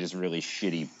definitely just really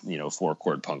shitty,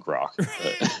 4-chord punk rock.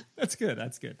 That's good.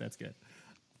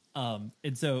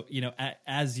 And so,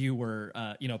 as you were,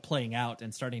 playing out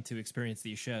and starting to experience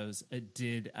these shows,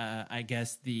 did I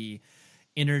guess the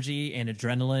energy and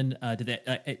adrenaline,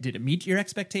 did it meet your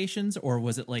expectations, or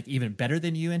was it like even better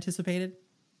than you anticipated?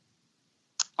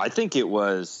 I think it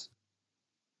was.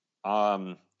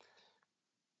 I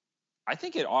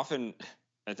think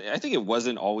it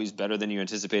wasn't always better than you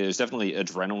anticipated. There's definitely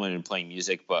adrenaline in playing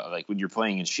music, but like when you're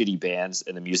playing in shitty bands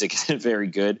and the music isn't very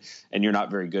good, and you're not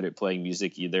very good at playing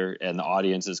music either, and the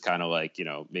audience is kind of like,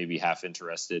 maybe half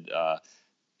interested,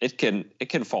 it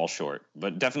can fall short.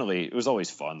 But definitely, it was always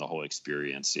fun, the whole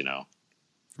experience,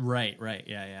 Right.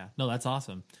 Yeah. No, that's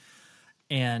awesome.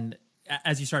 And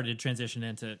as you started to transition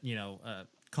into,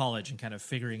 college and kind of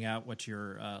figuring out what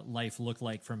your life looked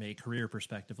like from a career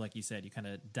perspective, like you said, you kind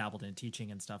of dabbled in teaching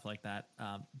and stuff like that.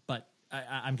 But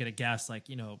I'm going to guess,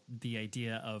 the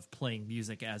idea of playing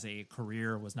music as a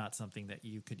career was not something that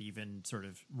you could even sort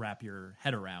of wrap your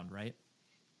head around, right?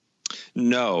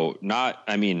 No, not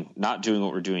doing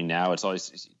what we're doing now. It's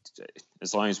always,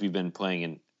 as long as we've been playing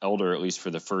in Elder, at least for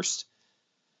the first,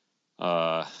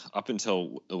 up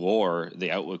until Lore,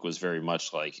 the outlook was very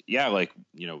much like,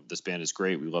 this band is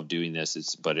great. We love doing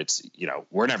this. But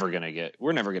we're never going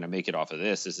to make it off of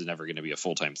this. This is never going to be a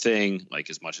full-time thing, like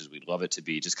as much as we'd love it to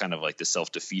be. Just kind of like the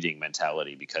self-defeating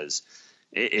mentality, because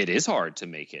it is hard to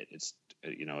make it. It's,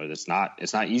 it's not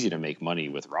easy to make money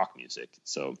with rock music.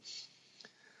 So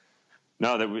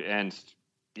no,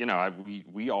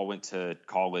 we all went to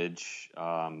college,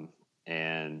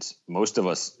 and most of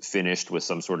us finished with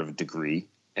some sort of degree.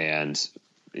 And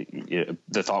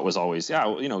the thought was always,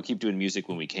 keep doing music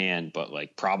when we can, but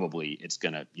like probably it's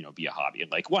gonna, be a hobby.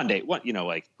 And like one day,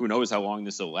 who knows how long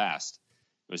this will last.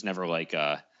 It was never like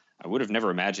I would have never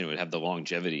imagined it would have the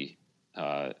longevity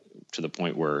to the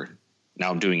point where now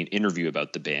I'm doing an interview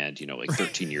about the band,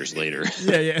 13 years later.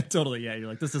 Yeah, totally. Yeah, you're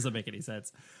like, this doesn't make any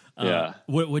sense. Yeah.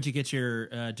 What'd you get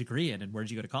your degree in, and where'd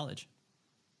you go to college?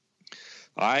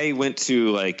 I went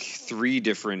to like 3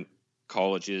 different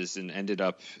colleges and ended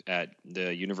up at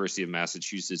the University of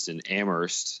Massachusetts in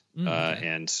Amherst,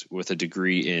 and with a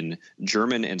degree in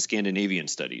German and Scandinavian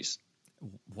studies.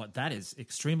 What, that is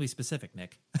extremely specific,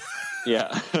 Nick.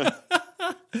 Yeah.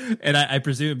 And I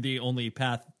presume the only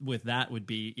path with that would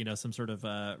be, some sort of,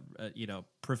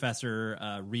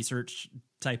 professor, research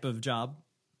type of job?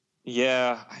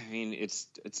 Yeah, I mean, it's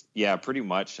yeah, pretty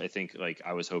much. I think like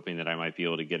I was hoping that I might be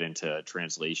able to get into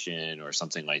translation or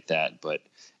something like that, but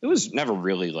it was never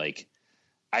really like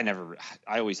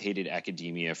I always hated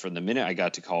academia from the minute I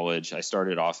got to college. I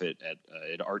started off at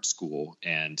art school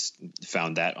and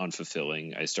found that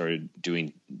unfulfilling. I started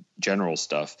doing general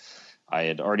stuff. I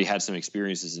had already had some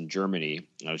experiences in Germany.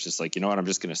 I was just like, you know what, I'm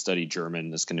just going to study German.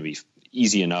 That's going to be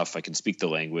easy enough. I can speak the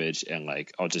language and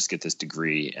like, I'll just get this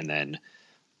degree and then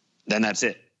that's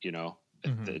it, you know,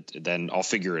 then I'll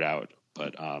figure it out.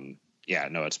 But yeah,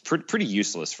 no, it's pretty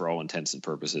useless for all intents and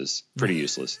purposes. Pretty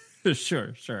useless.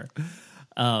 Sure.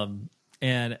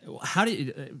 And how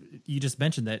did you just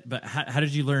mentioned that, but how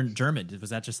did you learn German?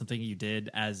 Was that just something you did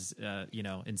as, you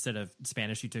know, instead of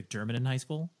Spanish, you took German in high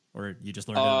school, or you just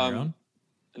learned it on your own?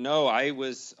 No, I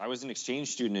was an exchange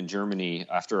student in Germany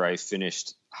after I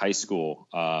finished high school.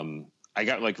 I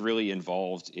got like really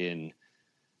involved in,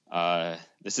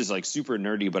 this is like super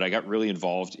nerdy, but I got really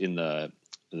involved in the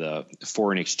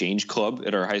foreign exchange club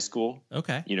at our high school.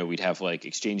 Okay. You know, we'd have like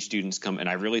exchange students come, and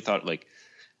I really thought like,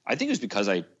 I think it was because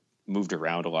I moved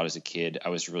around a lot as a kid. I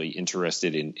was really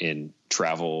interested in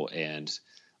travel, and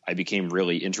I became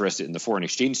really interested in the foreign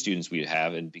exchange students we'd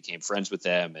have and became friends with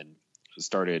them and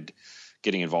started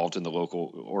getting involved in the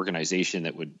local organization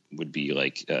that would be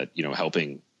like, you know,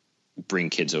 helping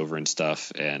bring kids over and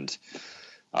stuff. And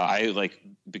I like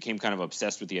became kind of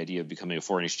obsessed with the idea of becoming a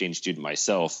foreign exchange student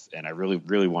myself. And I really,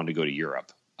 really wanted to go to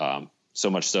Europe. So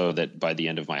much so that by the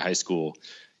end of my high school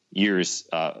years,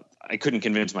 I couldn't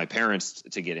convince my parents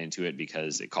to get into it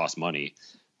because it cost money.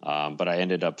 But I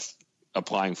ended up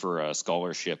applying for a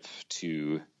scholarship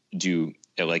to do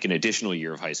like an additional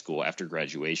year of high school after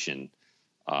graduation,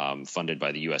 funded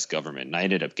by the U.S. government. And I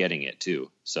ended up getting it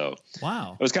too. So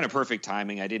wow, it was kind of perfect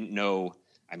timing. I didn't know,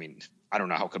 I mean, I don't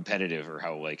know how competitive or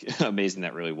how like amazing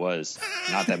that really was.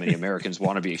 Not that many Americans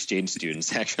want to be exchange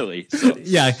students, actually. So.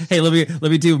 Yeah. Hey, let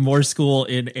me do more school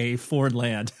in a foreign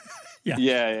land.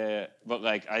 Yeah. But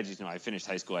like, I just, you know, I finished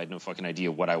high school. I had no fucking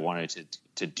idea what I wanted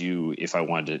to do, if I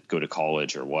wanted to go to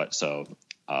college or what. So,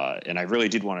 and I really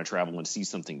did want to travel and see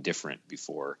something different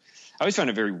before. I always found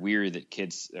it very weird that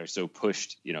kids are so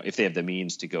pushed, you know, if they have the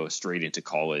means to go straight into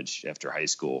college after high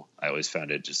school. I always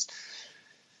found it just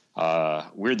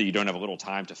weird that you don't have a little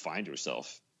time to find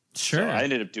yourself. Sure. So I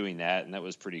ended up doing that, and that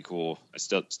was pretty cool. I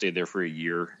still stayed there for a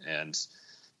year, and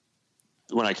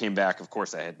when I came back, of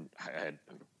course, I had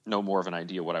no more of an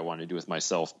idea what I wanted to do with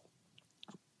myself,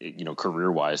 you know,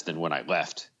 career-wise than when I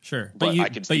left. Sure. But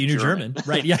you knew German.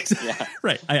 Right. Yeah. Yeah.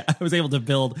 Right. I was able to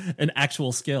build an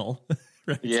actual skill.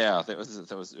 Right. Yeah. It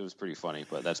was pretty funny,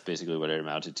 but that's basically what it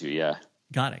amounted to. Yeah.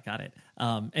 Got it.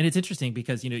 And it's interesting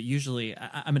because, you know, usually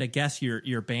I'm going to guess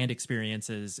your band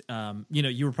experiences, you know,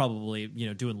 you were probably, you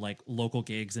know, doing like local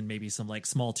gigs and maybe some like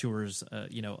small tours,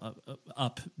 you know,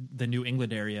 up the New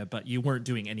England area, but you weren't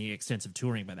doing any extensive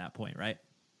touring by that point, right?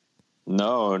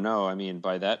 No. I mean,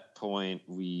 by that point,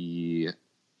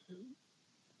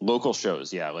 local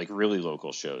shows. Yeah. Like really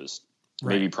local shows,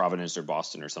 right. Maybe Providence or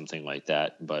Boston or something like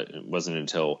that. But it wasn't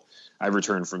until I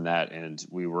returned from that and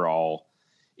we were all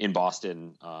in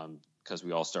Boston, because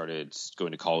we all started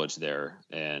going to college there,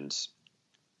 and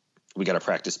we got a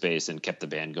practice space and kept the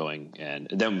band going. And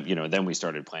then we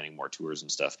started planning more tours and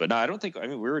stuff. But no, I don't think, I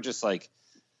mean, we were just like,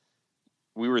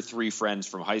 we were three friends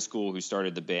from high school who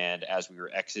started the band as we were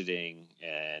exiting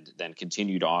and then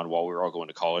continued on while we were all going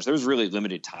to college. There was really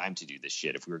limited time to do this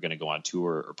shit. If we were going to go on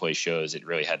tour or play shows, it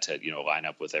really had to, you know, line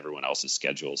up with everyone else's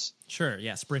schedules. Sure.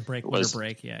 Yeah. Spring break, winter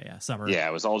break. Yeah. Summer. Yeah.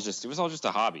 It was all just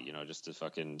a hobby, you know, just to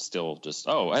fucking still just,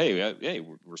 oh, hey,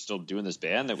 we're still doing this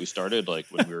band that we started like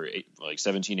when we were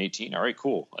 17, 18. All right,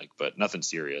 cool. Like, but nothing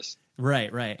serious.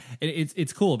 Right.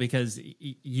 It's cool because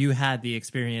you had the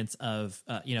experience of,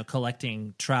 you know, collecting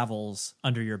travels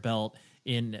under your belt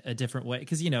in a different way.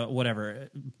 Because, you know, whatever,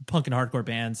 punk and hardcore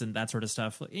bands and that sort of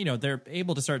stuff, you know, they're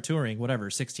able to start touring, whatever,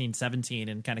 16, 17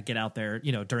 and kind of get out there,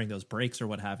 you know, during those breaks or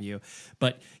what have you.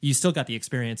 But you still got the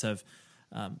experience of,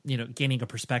 you know, gaining a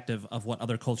perspective of what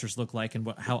other cultures look like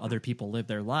and how other people live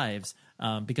their lives.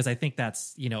 Because I think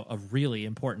that's, you know, a really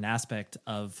important aspect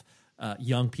of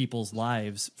young people's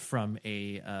lives from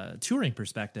a touring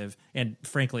perspective, and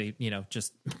frankly, you know,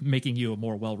 just making you a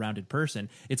more well-rounded person.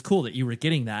 It's cool that you were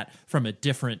getting that from a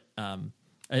different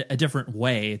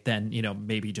way than, you know,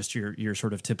 maybe just your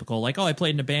sort of typical like, oh, I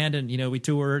played in a band and, you know, we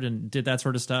toured and did that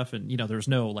sort of stuff, and, you know, there's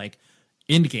no like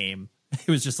end game. It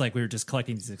was just like we were just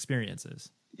collecting these experiences.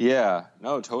 Yeah,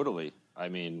 no, totally. I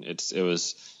mean, it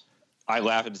was I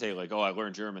laugh and say like, oh, I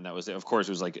learned German. That was it. Of course,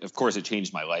 it was like, of course, it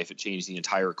changed my life. It changed the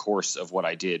entire course of what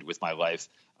I did with my life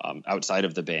outside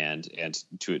of the band and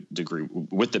to a degree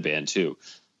with the band too.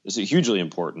 It's hugely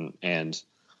important, and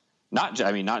not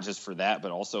just for that,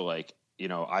 but also like, you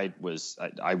know, I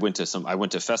went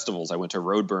to festivals. I went to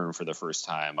Roadburn for the first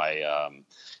time.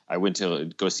 I went to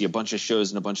go see a bunch of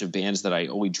shows and a bunch of bands that I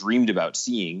only dreamed about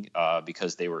seeing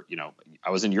because they were, you know,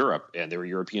 I was in Europe and there were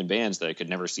European bands that I could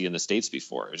never see in the States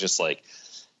before. It was just like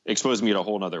exposed me to a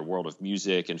whole other world of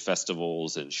music and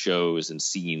festivals and shows and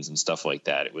scenes and stuff like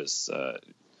that. It was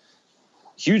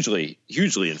hugely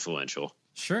influential.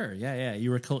 Sure. Yeah.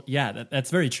 You were that's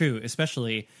very true,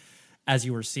 especially as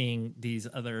you were seeing these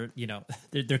other, you know,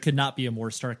 there could not be a more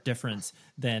stark difference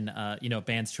than, you know,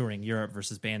 bands touring Europe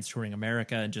versus bands touring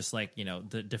America, and just like, you know,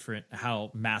 the different, how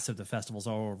massive the festivals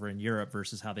are over in Europe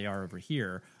versus how they are over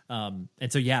here. And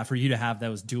so, yeah, for you to have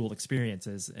those dual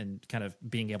experiences and kind of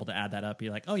being able to add that up,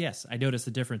 you're like, oh yes, I noticed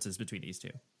the differences between these two.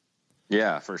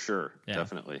 Yeah, for sure. Yeah.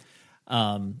 Definitely.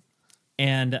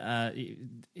 And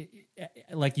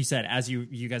like you said, as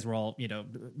you guys were all, you know,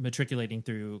 matriculating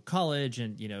through college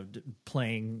and, you know,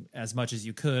 playing as much as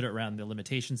you could around the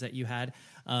limitations that you had,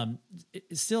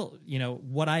 still, you know,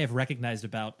 what I have recognized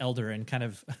about Elder and kind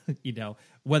of, you know,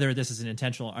 whether this is an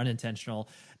intentional or unintentional,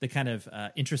 the kind of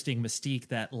interesting mystique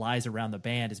that lies around the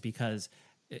band is because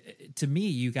to me,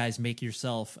 you guys make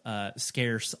yourself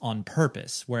scarce on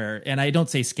purpose, and I don't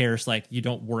say scarce like you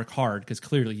don't work hard, because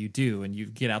clearly you do, and you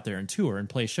get out there and tour and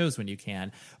play shows when you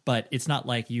can, but it's not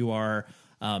like you are,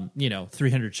 you know,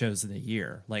 300 shows in a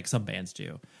year like some bands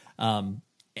do.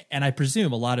 And I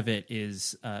presume a lot of it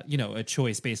is, you know, a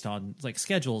choice based on like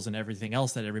schedules and everything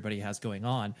else that everybody has going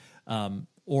on.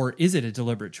 Or is it a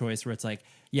deliberate choice where it's like,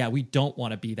 yeah, we don't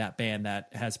want to be that band that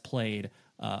has played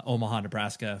Omaha,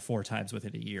 Nebraska 4 times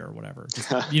within a year or whatever,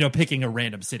 just, you know, picking a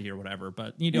random city or whatever,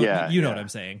 but you know, you know what I'm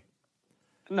saying?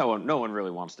 No one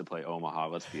really wants to play Omaha,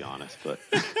 let's be honest, but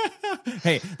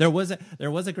hey, there was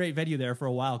a great venue there for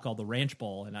a while called the Ranch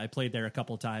Bowl, and I played there a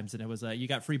couple of times, and it was, you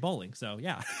got free bowling. So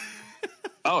yeah.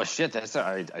 Oh shit!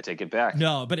 I take it back.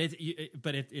 No, but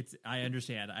it's. I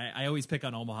understand. I always pick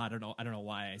on Omaha. I don't know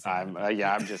why.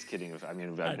 I'm just kidding. I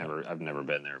mean, I've never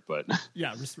been there, but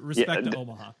yeah, respect to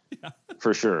Omaha. Yeah.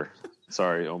 For sure.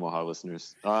 Sorry, Omaha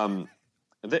listeners. Part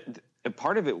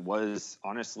of it was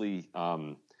honestly,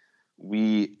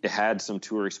 we had some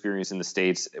tour experience in the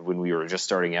States when we were just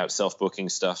starting out self-booking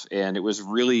stuff, and it was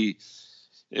pretty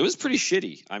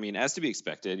shitty. I mean, as to be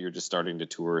expected, you're just starting to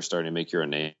tour, starting to make your own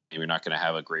name. You're not going to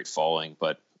have a great following.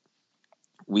 But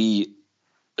we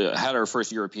had our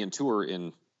first European tour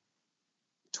in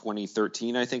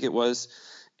 2013, I think it was.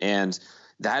 And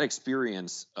that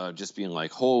experience of just being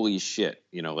like, holy shit,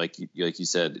 you know, like you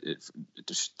said,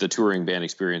 the touring band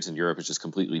experience in Europe is just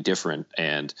completely different.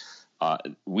 And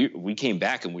we came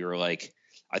back and we were like,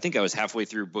 I think I was halfway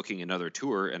through booking another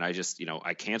tour, and I just, you know,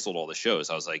 I canceled all the shows.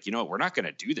 I was like, you know what, we're not going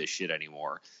to do this shit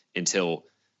anymore until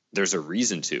there's a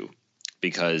reason to,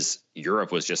 because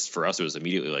Europe was just, for us, it was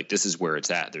immediately like, this is where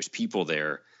it's at. There's people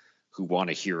there who want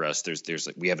to hear us. There's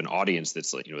like, we have an audience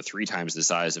that's like, you know, 3 times the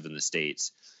size of in the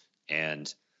States.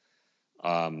 And,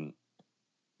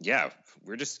 yeah,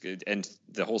 we're just good. And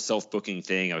the whole self-booking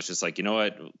thing, I was just like, you know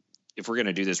what, if we're going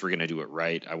to do this, we're going to do it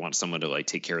right. I want someone to like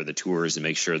take care of the tours and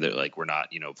make sure that like, we're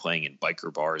not, you know, playing in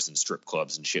biker bars and strip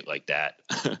clubs and shit like that.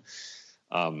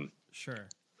 Sure.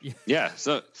 Yeah.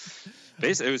 So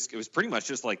basically it was pretty much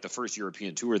just like the first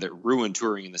European tour that ruined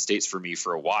touring in the States for me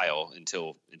for a while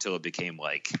until it became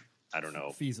like, I don't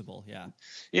know, feasible. Yeah.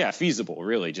 Yeah. Feasible,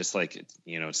 really. Just like,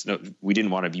 you know, we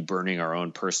didn't want to be burning our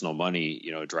own personal money,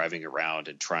 you know, driving around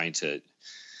and trying to,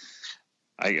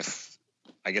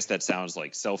 I guess that sounds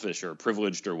like selfish or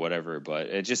privileged or whatever, but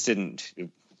it just didn't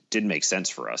make sense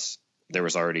for us. There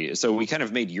was already, so we kind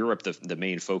of made Europe the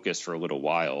main focus for a little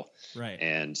while. Right.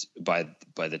 And by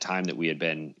the time that we had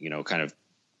been, you know, kind of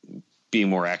being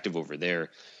more active over there,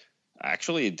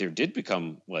 actually there did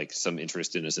become like some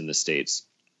interest in us in the States.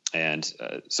 And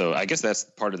so I guess that's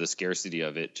part of the scarcity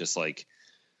of it. Just like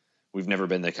we've never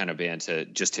been the kind of band to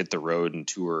just hit the road and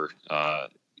tour,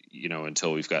 you know,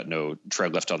 until we've got no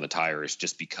tread left on the tires,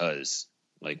 just because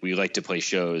like we like to play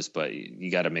shows, but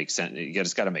you got to make sense.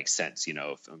 It's got to make sense. You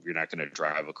know, if you're not going to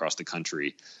drive across the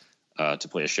country to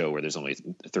play a show where there's only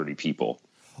 30 people.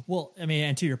 Well, I mean,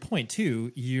 and to your point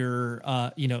too, you're,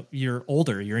 you know, you're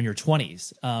older, you're in your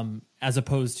 20s, as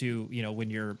opposed to, you know, when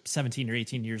you're 17 or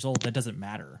 18 years old, that doesn't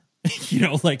matter. You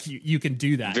know, like you can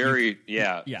do that. Very,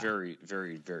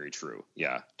 very true.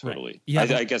 Yeah, totally. Right.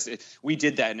 Yeah, I guess we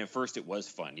did that, and at first it was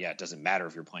fun. Yeah, it doesn't matter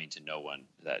if you're playing to no one.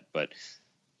 But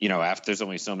after there's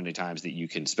only so many times that you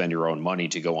can spend your own money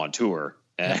to go on tour.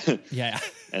 And, yeah.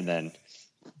 And then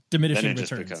diminishing then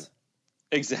returns.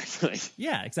 Exactly.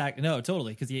 Yeah, exactly. No,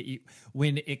 totally. Because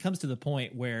when it comes to the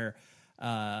point where,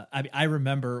 I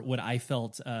remember when I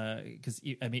felt, because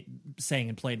sang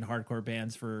and played in hardcore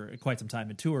bands for quite some time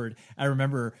and toured. I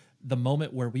remember the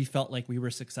moment where we felt like we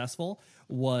were successful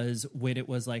was when it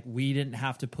was like we didn't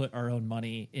have to put our own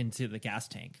money into the gas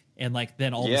tank, and like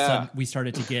then all of a sudden we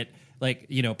started to get like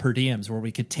per diems where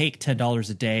we could take $10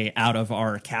 a day out of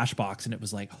our cash box, and it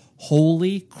was like,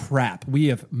 holy crap, we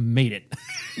have made it.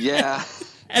 Yeah.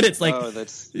 And it's like,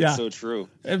 that's yeah, so true.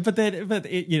 But in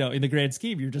the grand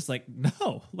scheme, you're just like,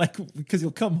 no, like, because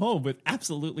you'll come home with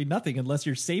absolutely nothing unless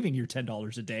you're saving your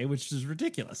 $10 a day, which is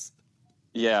ridiculous.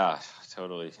 Yeah,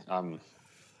 totally.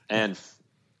 And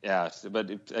yeah,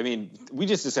 but we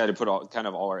just decided to put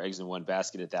all our eggs in one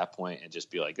basket at that point and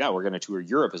just be like, no, we're going to tour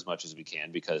Europe as much as we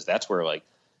can, because that's where like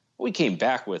we came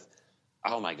back with.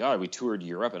 Oh my God, we toured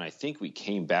Europe, and I think we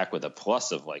came back with a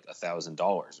plus of like $1,000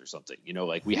 or something.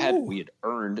 Like we had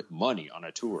earned money on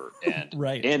a tour, and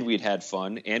right. And we'd had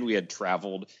fun, and we had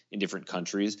traveled in different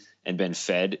countries and been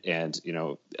fed, and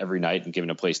every night and given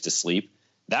a place to sleep.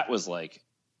 That was like,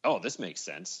 oh, this makes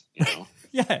sense.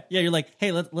 Yeah. You're like,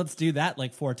 hey, let's do that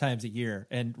like 4 times a year,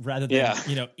 and rather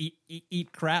than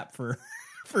eat crap for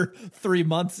 3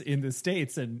 months in the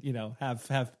States and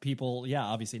have people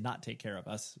obviously not take care of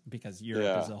us, because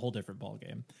Europe is a whole different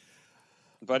ballgame.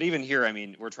 But even here,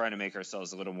 we're trying to make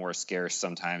ourselves a little more scarce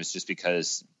sometimes, just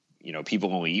because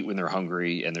people only eat when they're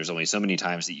hungry, and there's only so many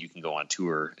times that you can go on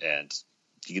tour, and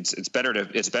it's better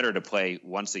to play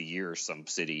once a year some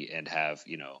city and have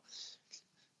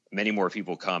many more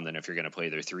people come than if you're going to play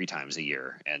there 3 times a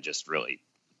year. And just really,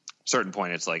 at a certain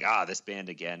point, it's like, this band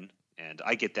again. And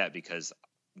I get that, because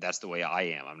that's the way I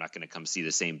am. I'm not going to come see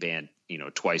the same band,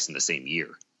 twice in the same year.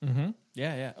 Mm-hmm.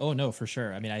 Yeah. Oh no, for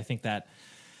sure. I think that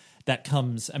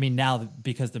comes, now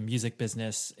because the music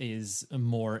business is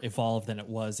more evolved than it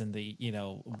was in the,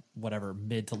 whatever,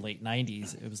 mid to late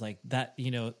 90s. It was like that,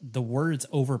 the words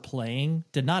overplaying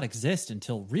did not exist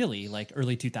until really like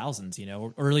early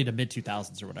 2000s, early to mid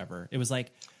 2000s or whatever. It was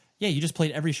like, yeah, you just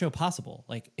played every show possible.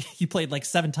 Like you played like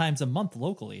 7 times a month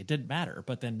locally. It didn't matter.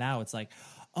 But then now it's like,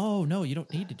 oh no, you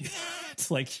don't need to do that.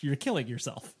 It's like you're killing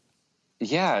yourself.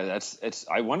 Yeah,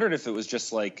 I wondered if it was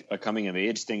just like a coming of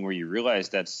age thing where you realize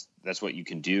that's what you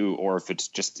can do, or if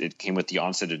it came with the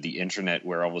onset of the internet,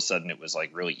 where all of a sudden it was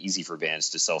like really easy for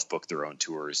bands to self-book their own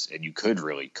tours, and you could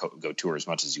really go tour as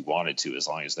much as you wanted to, as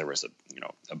long as there was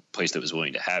a place that was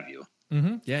willing to have you.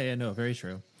 Mm-hmm. Yeah, no, very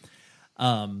true.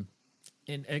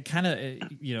 And it kind of,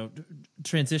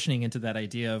 transitioning into that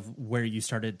idea of where you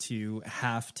started to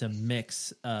have to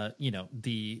mix,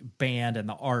 the band and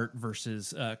the art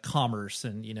versus commerce,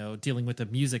 and, dealing with the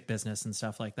music business and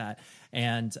stuff like that.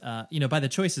 And, by the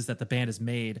choices that the band has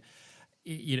made,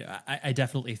 I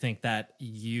definitely think that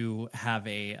you have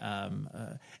and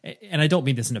I don't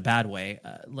mean this in a bad way,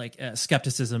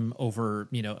 skepticism over,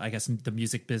 I guess the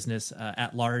music business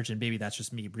at large. And maybe that's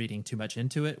just me reading too much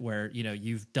into it, where,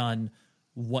 you've done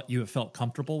what you have felt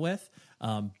comfortable with,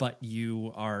 but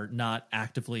you are not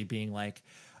actively being like,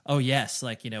 oh yes,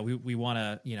 like, we want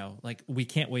to, like, we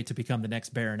can't wait to become the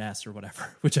next Baroness or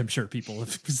whatever, which I'm sure people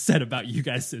have said about you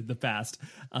guys in the past.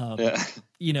 Totally.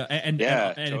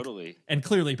 And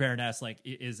clearly Baroness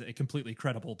is a completely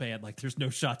credible band. Like there's no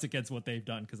shots against what they've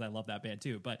done, because I love that band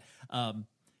too. But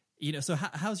so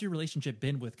how's your relationship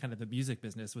been with kind of the music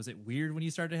business? Was it weird when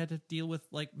you started to have to deal with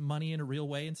like money in a real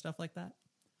way and stuff like that?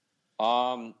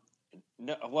 No,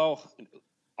 well,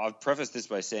 I'll preface this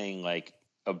by saying like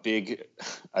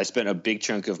I spent a big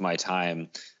chunk of my time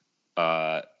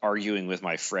arguing with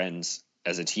my friends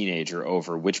as a teenager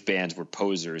over which bands were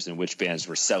posers and which bands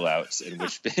were sellouts, and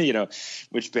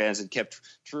which bands had kept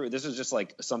true. This was just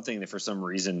like something that for some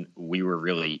reason we were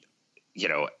really,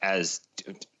 as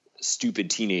stupid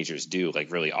teenagers do,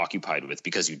 like really occupied with,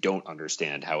 because you don't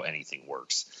understand how anything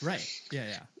works. Right.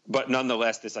 Yeah. But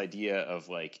nonetheless, this idea of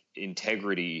like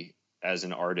integrity as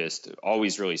an artist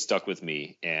always really stuck with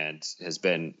me, and has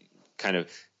been kind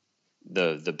of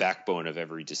the backbone of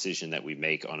every decision that we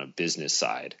make on a business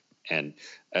side. And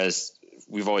as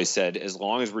we've always said, as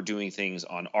long as we're doing things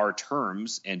on our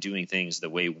terms and doing things the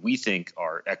way we think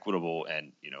are equitable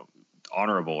and,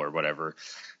 honorable or whatever,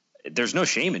 there's no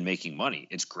shame in making money.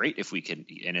 It's great if we can.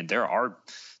 And there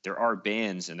are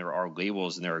bands and there are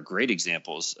labels and there are great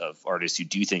examples of artists who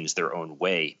do things their own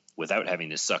way without having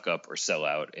to suck up or sell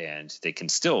out, and they can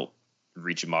still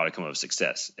reach a modicum of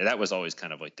success. And that was always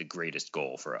kind of like the greatest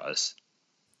goal for us.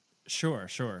 Sure.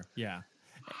 Yeah.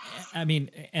 I mean,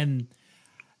 and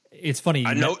it's funny.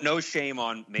 No shame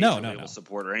on major label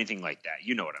support or anything like that.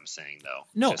 You know what I'm saying, though.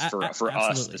 No, just for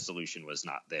us, the solution was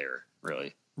not there,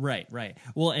 really. Right.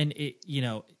 Well, and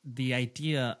the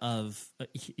idea of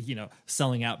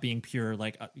selling out, being pure,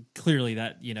 like clearly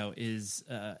that is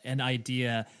an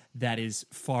idea that is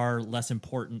far less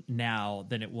important now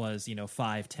than it was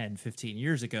 5, 10, 15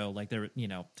 years ago. Like there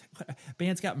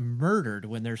bands got murdered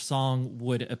when their song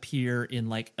would appear in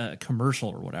like a commercial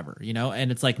or whatever,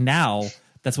 and it's like now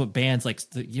that's what bands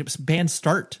bands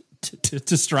start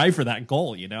to strive for that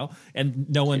goal, and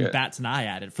no one bats an eye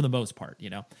at it for the most part,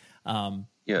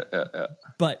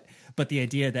 But the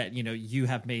idea that you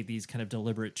have made these kind of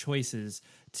deliberate choices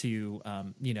to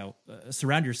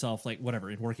surround yourself, like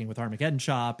whatever, in working with Armageddon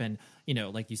Shop, and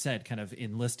like you said, kind of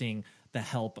enlisting the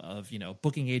help of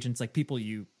booking agents, like people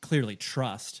you clearly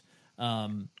trust,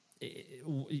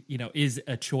 is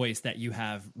a choice that you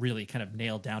have really kind of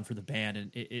nailed down for the band,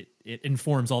 and it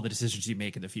informs all the decisions you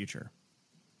make in the future.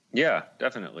 Yeah,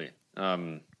 definitely.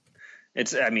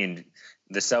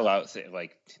 The sellout thing,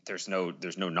 like there's no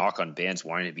knock on bands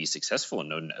wanting to be successful,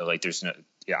 and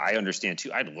I understand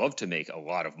too. I'd love to make a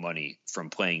lot of money from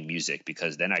playing music,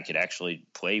 because then I could actually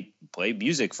play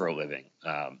music for a living.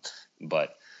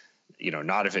 But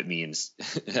not if it means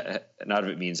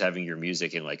having your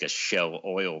music in like a Shell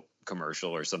oil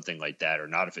commercial or something like that, or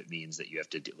not if it means that you have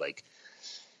to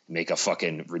make a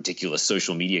fucking ridiculous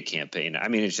social media campaign. I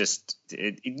mean, it's just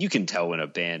you can tell when a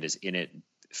band is in it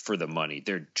for the money.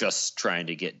 They're just trying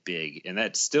to get big, and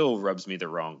that still rubs me the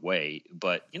wrong way.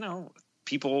 But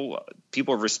people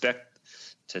respect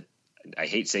to, I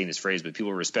hate saying this phrase, but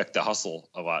people respect the hustle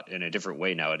a lot in a different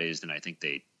way nowadays than I think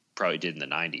they probably did in the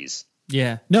 90s.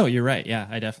 Yeah, no, you're right. Yeah,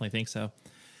 I definitely think so.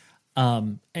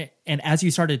 And as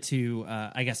you started to,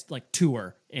 I guess, like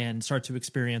tour and start to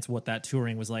experience what that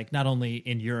touring was like, not only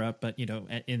in Europe, but,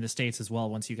 in the States as well,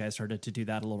 once you guys started to do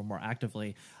that a little more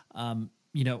actively,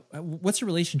 what's your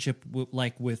relationship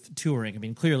like with touring? I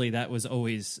mean, clearly that was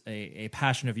always a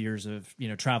passion of yours of,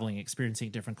 traveling,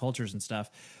 experiencing different cultures and stuff.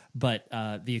 But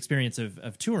the experience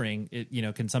of touring,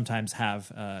 it, can sometimes have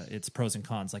its pros and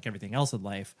cons, like everything else in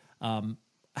life.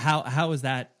 How is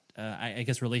that, I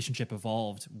guess, relationship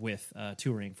evolved with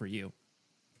touring for you?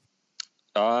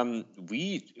 When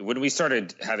we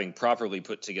started having properly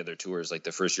put together tours, like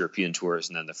the first European tours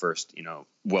and then the first,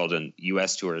 well-done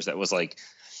US tours, that was like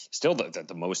still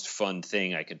the most fun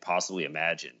thing I could possibly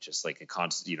imagine. Just like a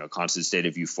constant state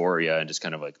of euphoria, and just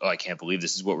kind of like, oh, I can't believe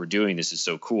this is what we're doing. This is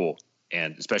so cool.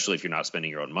 And especially if you're not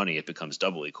spending your own money, it becomes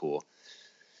doubly cool.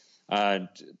 To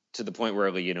the point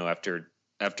where,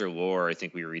 after Lore, I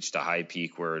think we reached a high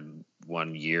peak where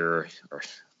 1 year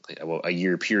a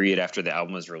year period after the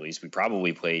album was released, we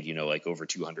probably played, like over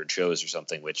 200 shows or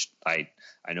something, which I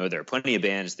know there are plenty of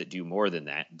bands that do more than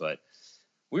that, but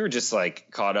we were just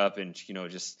like caught up in,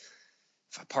 just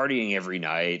partying every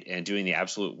night and doing the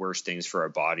absolute worst things for our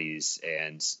bodies.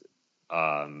 And,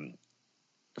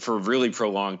 for really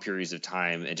prolonged periods of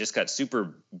time, and just got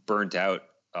super burnt out.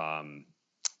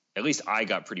 At least I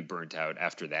got pretty burnt out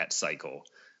after that cycle,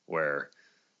 where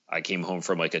I came home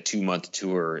from like a 2-month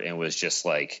tour and was just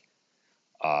like,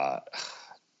 it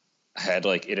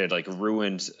had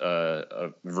ruined a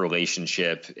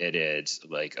relationship. It had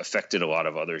affected a lot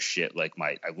of other shit.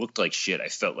 I looked like shit. I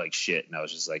felt like shit. And I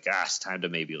was just like, it's time to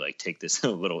maybe take this a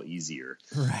little easier.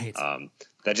 Right.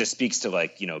 That just speaks to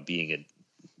being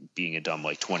a dumb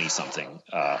 20 something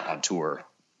on tour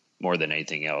more than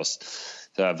anything else.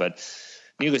 But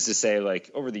needless to say,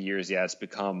 over the years, it's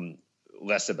become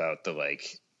less about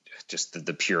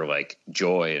the pure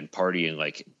joy and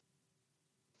partying,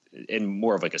 and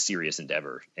more of a serious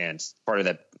endeavor. And part of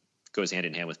that goes hand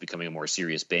in hand with becoming a more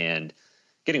serious band,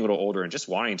 getting a little older, and just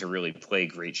wanting to really play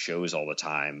great shows all the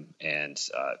time, and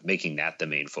making that the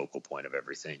main focal point of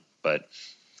everything. But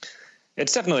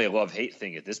it's definitely a love-hate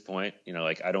thing at this point.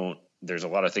 There's a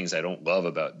lot of things I don't love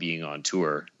about being on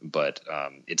tour, but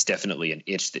it's definitely an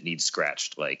itch that needs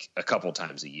scratched a couple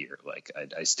times a year.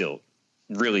 I still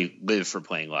really live for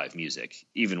playing live music,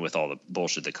 even with all the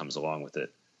bullshit that comes along with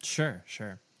it. Sure.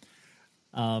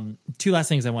 Two last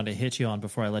things I wanted to hit you on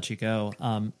before I let you go.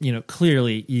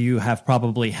 Clearly you have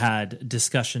probably had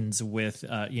discussions with,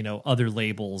 other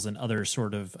labels and other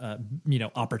sort of,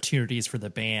 opportunities for the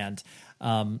band.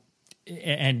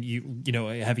 And you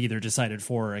have either decided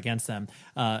for or against them.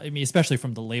 Especially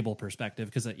from the label perspective,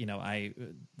 because I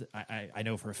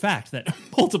know for a fact that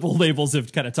multiple labels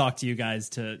have kind of talked to you guys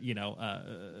to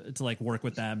work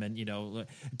with them and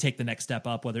take the next step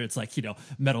up, whether it's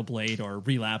Metal Blade or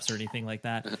Relapse or anything like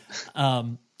that.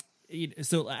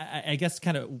 So I guess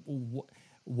kind of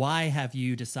why have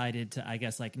you decided to, I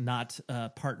guess, like not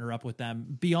partner up with them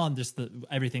beyond just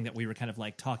everything that we were kind of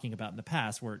like talking about in the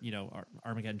past, where,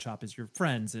 Armageddon Chop is your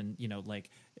friends, and, like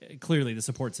clearly the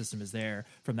support system is there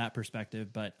from that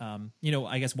perspective. But,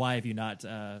 I guess why have you not,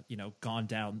 gone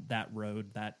down that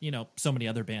road that, so many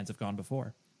other bands have gone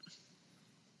before?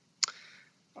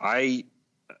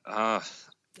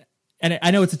 And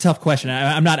I know it's a tough question.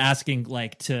 I'm not asking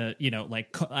like to,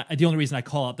 the only reason I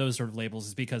call out those sort of labels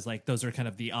is because like those are kind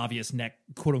of the obvious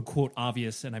quote unquote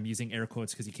obvious, and I'm using air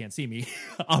quotes because you can't see me,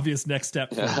 obvious next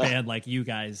step for a band like you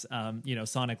guys.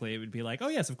 Sonically it would be like, oh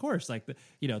yes, of course. Like,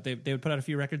 they would put out a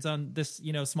few records on this,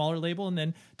 smaller label, and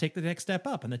then take the next step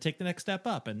up, and then take the next step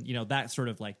up. And, that sort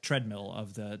of like treadmill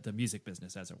of the music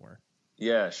business, as it were.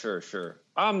 Yeah, sure.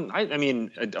 I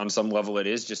mean, on some level, it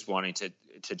is just wanting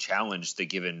to challenge the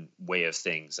given way of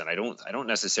things, and I don't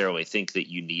necessarily think that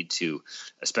you need to,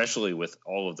 especially with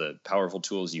all of the powerful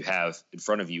tools you have in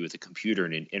front of you with a computer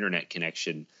and an internet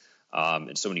connection,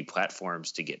 and so many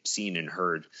platforms to get seen and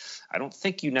heard. I don't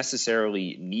think you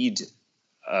necessarily need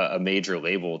a major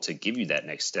label to give you that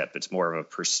next step. It's more of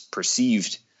a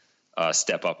perceived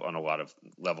step up on a lot of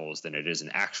levels than it is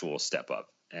an actual step up,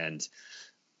 and.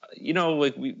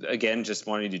 Like we, again, just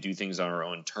wanting to do things on our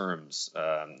own terms.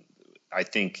 I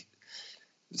think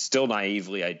still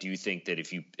naively, I do think that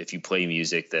if you play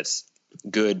music that's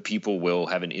good, people will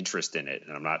have an interest in it.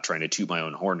 And I'm not trying to toot my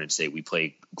own horn and say we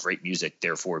play great music,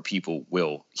 therefore people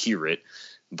will hear it.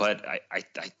 But I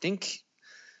think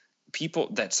people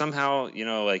that somehow,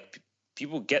 like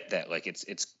people get that, like it's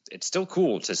still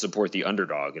cool to support the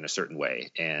underdog in a certain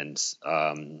way. And,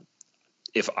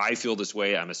 if I feel this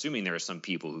way, I'm assuming there are some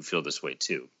people who feel this way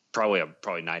too. Probably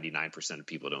 99% of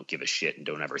people don't give a shit and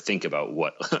don't ever think about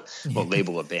what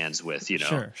label a band's with,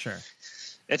 Sure.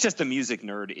 It's just the music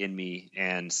nerd in me.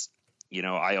 And,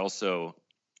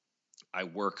 I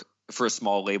work for a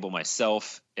small label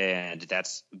myself, and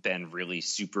that's been really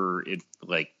super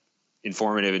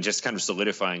informative and just kind of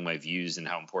solidifying my views and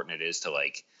how important it is to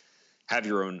like have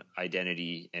your own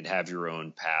identity and have your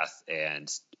own path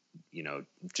and,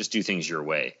 just do things your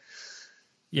way.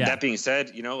 Yeah. That being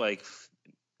said, like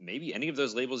maybe any of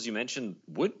those labels you mentioned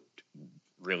would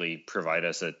really provide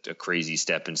us a crazy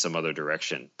step in some other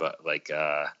direction. But like,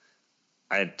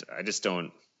 I just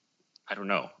don't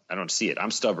know. I don't see it.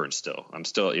 I'm stubborn still. I'm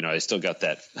still, I still got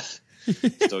that,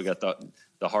 still got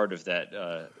the heart of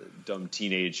that dumb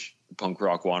teenage punk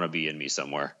rock wannabe in me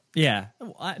somewhere. Yeah,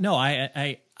 no,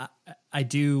 I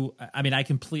do. I mean, I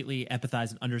completely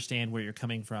empathize and understand where you're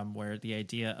coming from, where the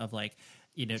idea of like,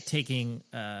 taking,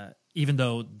 even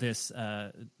though this,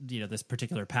 this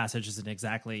particular passage isn't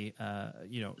exactly,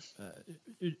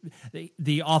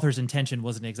 the author's intention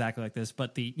wasn't exactly like this,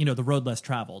 but the road less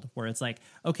traveled, where it's like,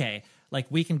 okay, like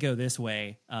we can go this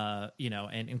way,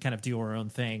 and kind of do our own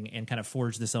thing and kind of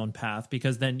forge this own path,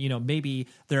 because then, maybe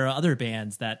there are other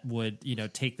bands that would,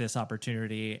 take this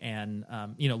opportunity and,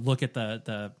 look at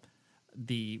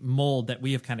the mold that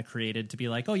we have kind of created to be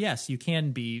like, oh yes, you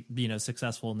can be,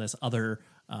 successful in this other,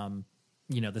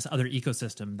 this other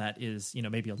ecosystem that is,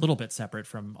 maybe a little bit separate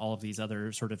from all of these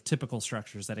other sort of typical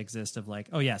structures that exist of like,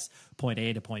 oh yes, point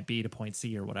A to point B to point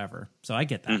C or whatever. So I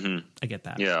get that. Mm-hmm. I get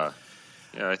that. Yeah.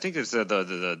 Yeah. I think it's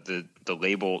the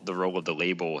label, the role of the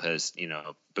label has,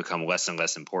 become less and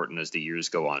less important as the years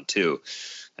go on too.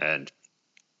 And,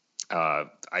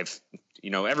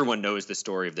 everyone knows the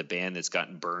story of the band that's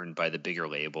gotten burned by the bigger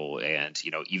label, and,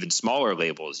 even smaller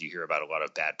labels, you hear about a lot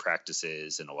of bad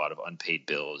practices and a lot of unpaid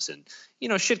bills, and,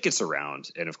 shit gets around.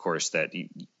 And of course that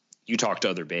you talk to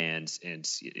other bands, and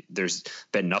there's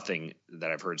been nothing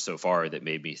that I've heard so far that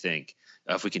made me think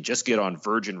if we could just get on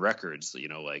Virgin Records,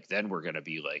 then we're going to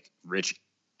be like rich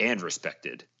and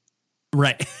respected.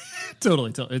 Right.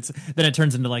 Totally. Then it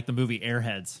turns into like the movie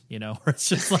Airheads, where it's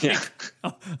just like,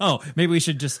 oh, maybe we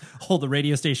should just hold the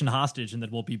radio station hostage and then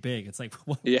we'll be big. It's like,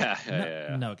 what?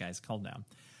 Yeah. No, guys, calm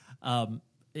down.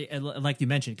 Like you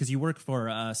mentioned, because you work for,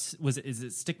 is it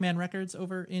Stickman Records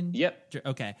over in? Yep.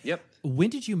 Okay. Yep. When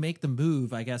did you make the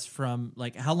move, I guess, from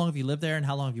like, how long have you lived there and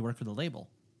how long have you worked for the label?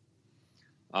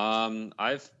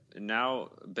 I've now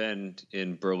been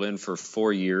in Berlin for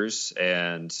 4 years,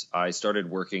 and I started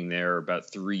working there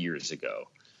about 3 years ago.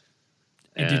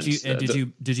 And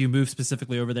did you move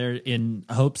specifically over there in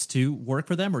hopes to work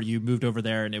for them, or you moved over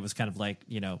there and it was kind of like,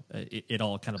 it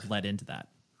all kind of led into that?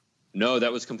 No,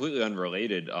 that was completely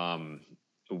unrelated.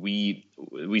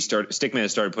 Stickman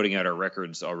started putting out our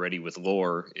records already with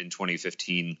Lore in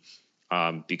 2015,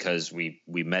 because we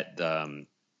met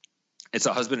it's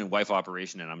a husband and wife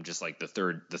operation, and I'm just like the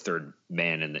third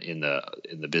man in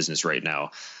the business right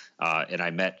now. And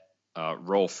I met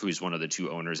Rolf, who's one of the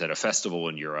two owners, at a festival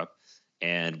in Europe,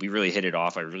 and we really hit it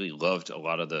off. I really loved a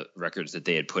lot of the records that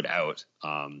they had put out,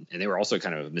 and they were also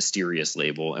kind of a mysterious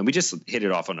label, and we just hit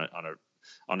it off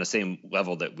on the same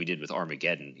level that we did with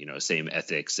Armageddon, same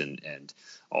ethics and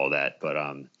all that. But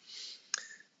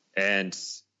and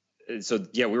so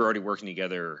yeah, we were already working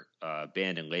together,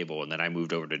 band and label, and then I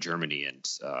moved over to Germany, and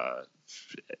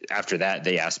after that,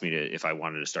 they asked me if I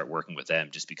wanted to start working with them,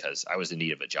 just because I was in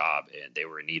need of a job and they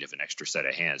were in need of an extra set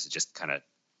of hands. It just kind of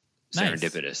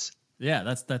serendipitous. Yeah,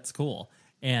 that's cool.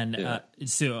 And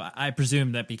so I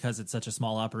presume that because it's such a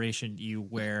small operation, you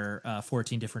wear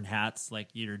 14 different hats. Like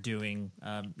you're doing,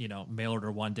 mail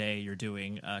order one day, you're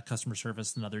doing customer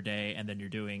service another day, and then you're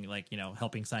doing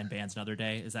helping sign bands another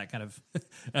day. Is that kind of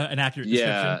an accurate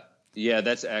description? Yeah,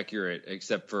 that's accurate.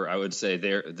 Except for, I would say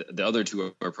the other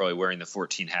two are probably wearing the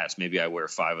 14 hats. Maybe I wear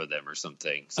 5 of them or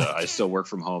something. So I still work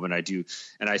from home, and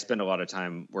I spend a lot of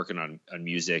time working on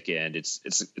music, and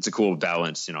it's a cool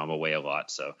balance. I'm away a lot,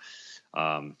 so.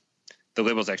 The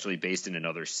label's actually based in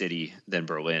another city than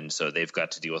Berlin, so they've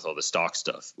got to deal with all the stock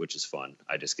stuff, which is fun.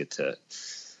 I just get to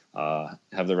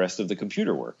have the rest of the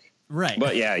computer work. Right.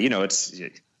 But yeah, it's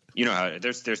how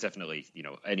there's definitely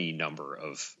any number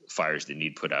of fires that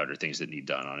need put out or things that need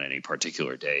done on any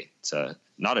particular day. It's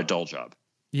not a dull job.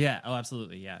 Yeah. Oh,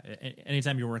 absolutely. Yeah.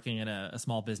 Anytime you're working in a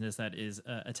small business that is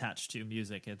attached to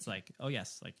music, it's like, oh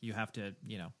yes, like you have to,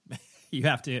 you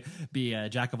have to be a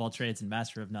jack of all trades and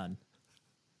master of none.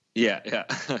 Yeah.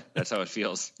 That's how it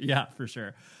feels. Yeah, for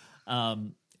sure.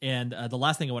 And the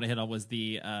last thing I want to hit on was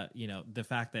the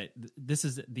fact that this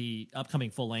is the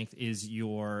upcoming full length is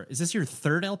this your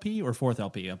 3rd LP or 4th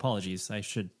LP? Apologies. I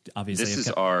should obviously. This is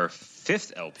our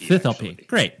 5th LP. 5th LP.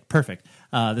 Great. Perfect.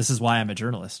 This is why I'm a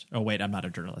journalist. Oh, wait, I'm not a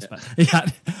journalist, but yeah.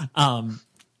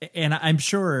 And I'm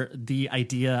sure the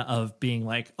idea of being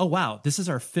like, oh, wow, this is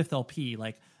our 5th LP.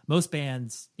 Like most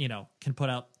bands, can put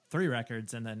out 3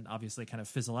 records and then obviously kind of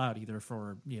fizzle out either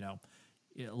for,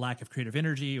 lack of creative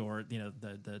energy or,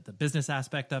 the business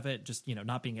aspect of it, just,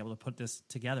 not being able to put this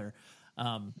together.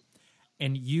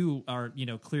 And you are,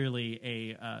 clearly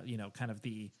a, kind of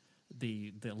the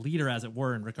leader, as it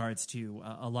were, in regards to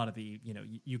a lot of the,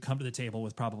 you come to the table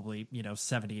with probably,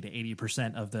 70 to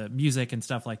 80% of the music and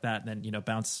stuff like that. And then,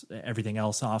 bounce everything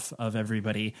else off of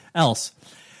everybody else.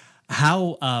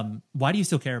 Why do you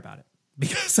still care about it?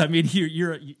 Because I mean,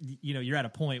 you're at a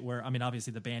point where, I mean,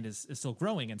 obviously the band is still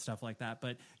growing and stuff like that,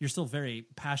 but you're still very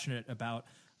passionate about,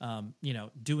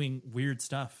 doing weird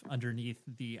stuff underneath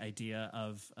the idea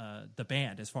of the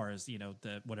band, as far as,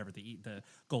 the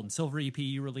Gold and Silver EP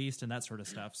you released and that sort of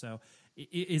stuff. So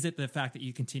is it the fact that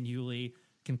you continually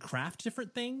can craft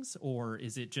different things, or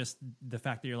is it just the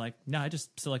fact that you're like, no, I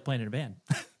just still like playing in a band?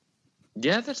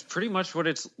 Yeah, that's pretty much what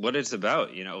it's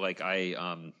about.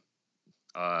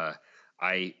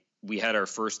 We had our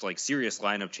first serious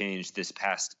lineup change this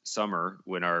past summer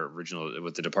with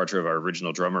the departure of our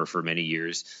original drummer for many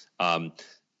years.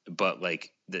 But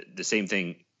the same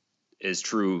thing is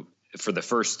true for the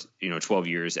first, 12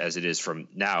 years as it is from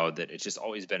now, that it's just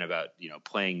always been about,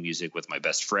 playing music with my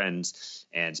best friends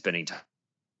and spending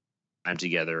time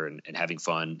together and having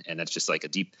fun. And that's just like a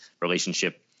deep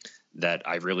relationship that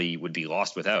I really would be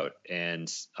lost without.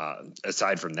 And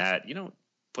aside from that,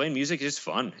 playing music is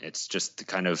fun. It's just the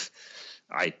kind of,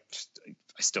 I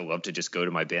still love to just go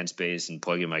to my band space and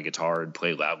plug in my guitar and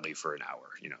play loudly for an hour,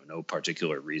 no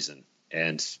particular reason.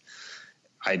 And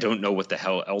I don't know what the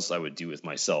hell else I would do with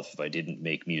myself if I didn't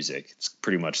make music. It's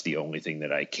pretty much the only thing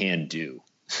that I can do.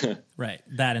 Right.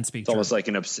 That and speak. It's almost like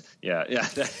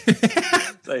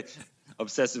like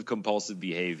obsessive compulsive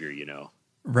behavior,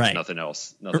 Right. There's nothing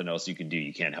else you can do.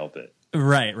 You can't help it.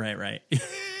 Right.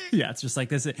 Yeah, it's just like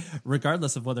this.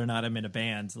 Regardless of whether or not I'm in a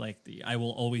band, I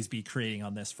will always be creating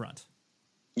on this front.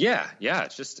 Yeah.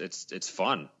 It's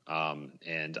fun.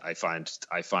 And I find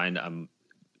I'm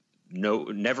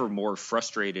never more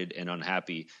frustrated and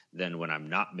unhappy than when I'm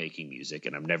not making music,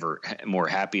 and I'm never more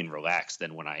happy and relaxed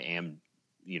than when I am,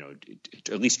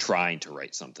 at least trying to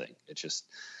write something. It's just,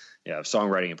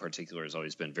 songwriting in particular has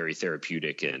always been very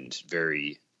therapeutic and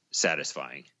very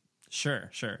satisfying.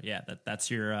 Sure. Yeah, that's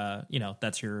your,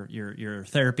 that's your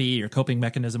therapy, your coping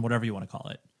mechanism, whatever you want to call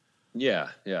it. Yeah,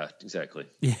 exactly.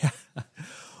 Yeah.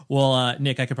 Well,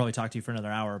 Nick, I could probably talk to you for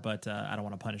another hour, but I don't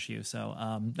want to punish you. So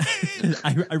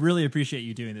I really appreciate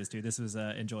you doing this, dude. This was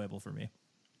enjoyable for me.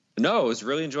 No, it was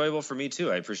really enjoyable for me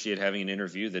too. I appreciate having an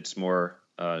interview that's more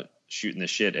shooting the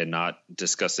shit and not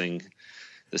discussing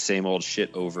the same old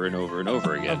shit over and over and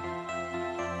over again.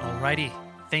 Alrighty.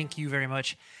 Thank you very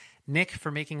much, Nick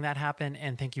for making that happen.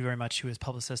 And thank you very much to his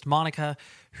publicist, Monica,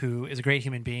 who is a great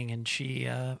human being. And she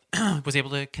was able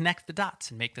to connect the dots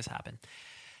and make this happen.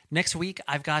 Next week,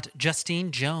 I've got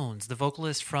Justine Jones, the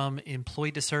vocalist from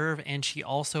Employed to Serve, and she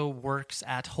also works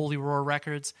at Holy Roar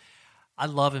Records. I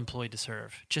love Employed to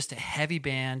Serve. Just a heavy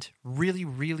band, really,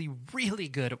 really, really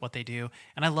good at what they do.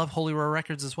 And I love Holy Roar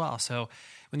Records as well. So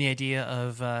when the idea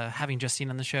of having Justine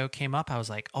on the show came up, I was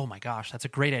like, oh my gosh, that's a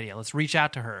great idea. Let's reach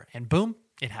out to her. And boom,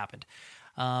 it happened.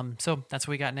 So that's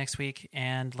what we got next week.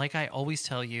 And like I always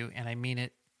tell you, and I mean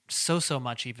it so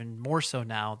much, even more so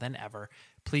now than ever,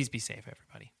 please be safe,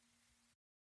 everybody.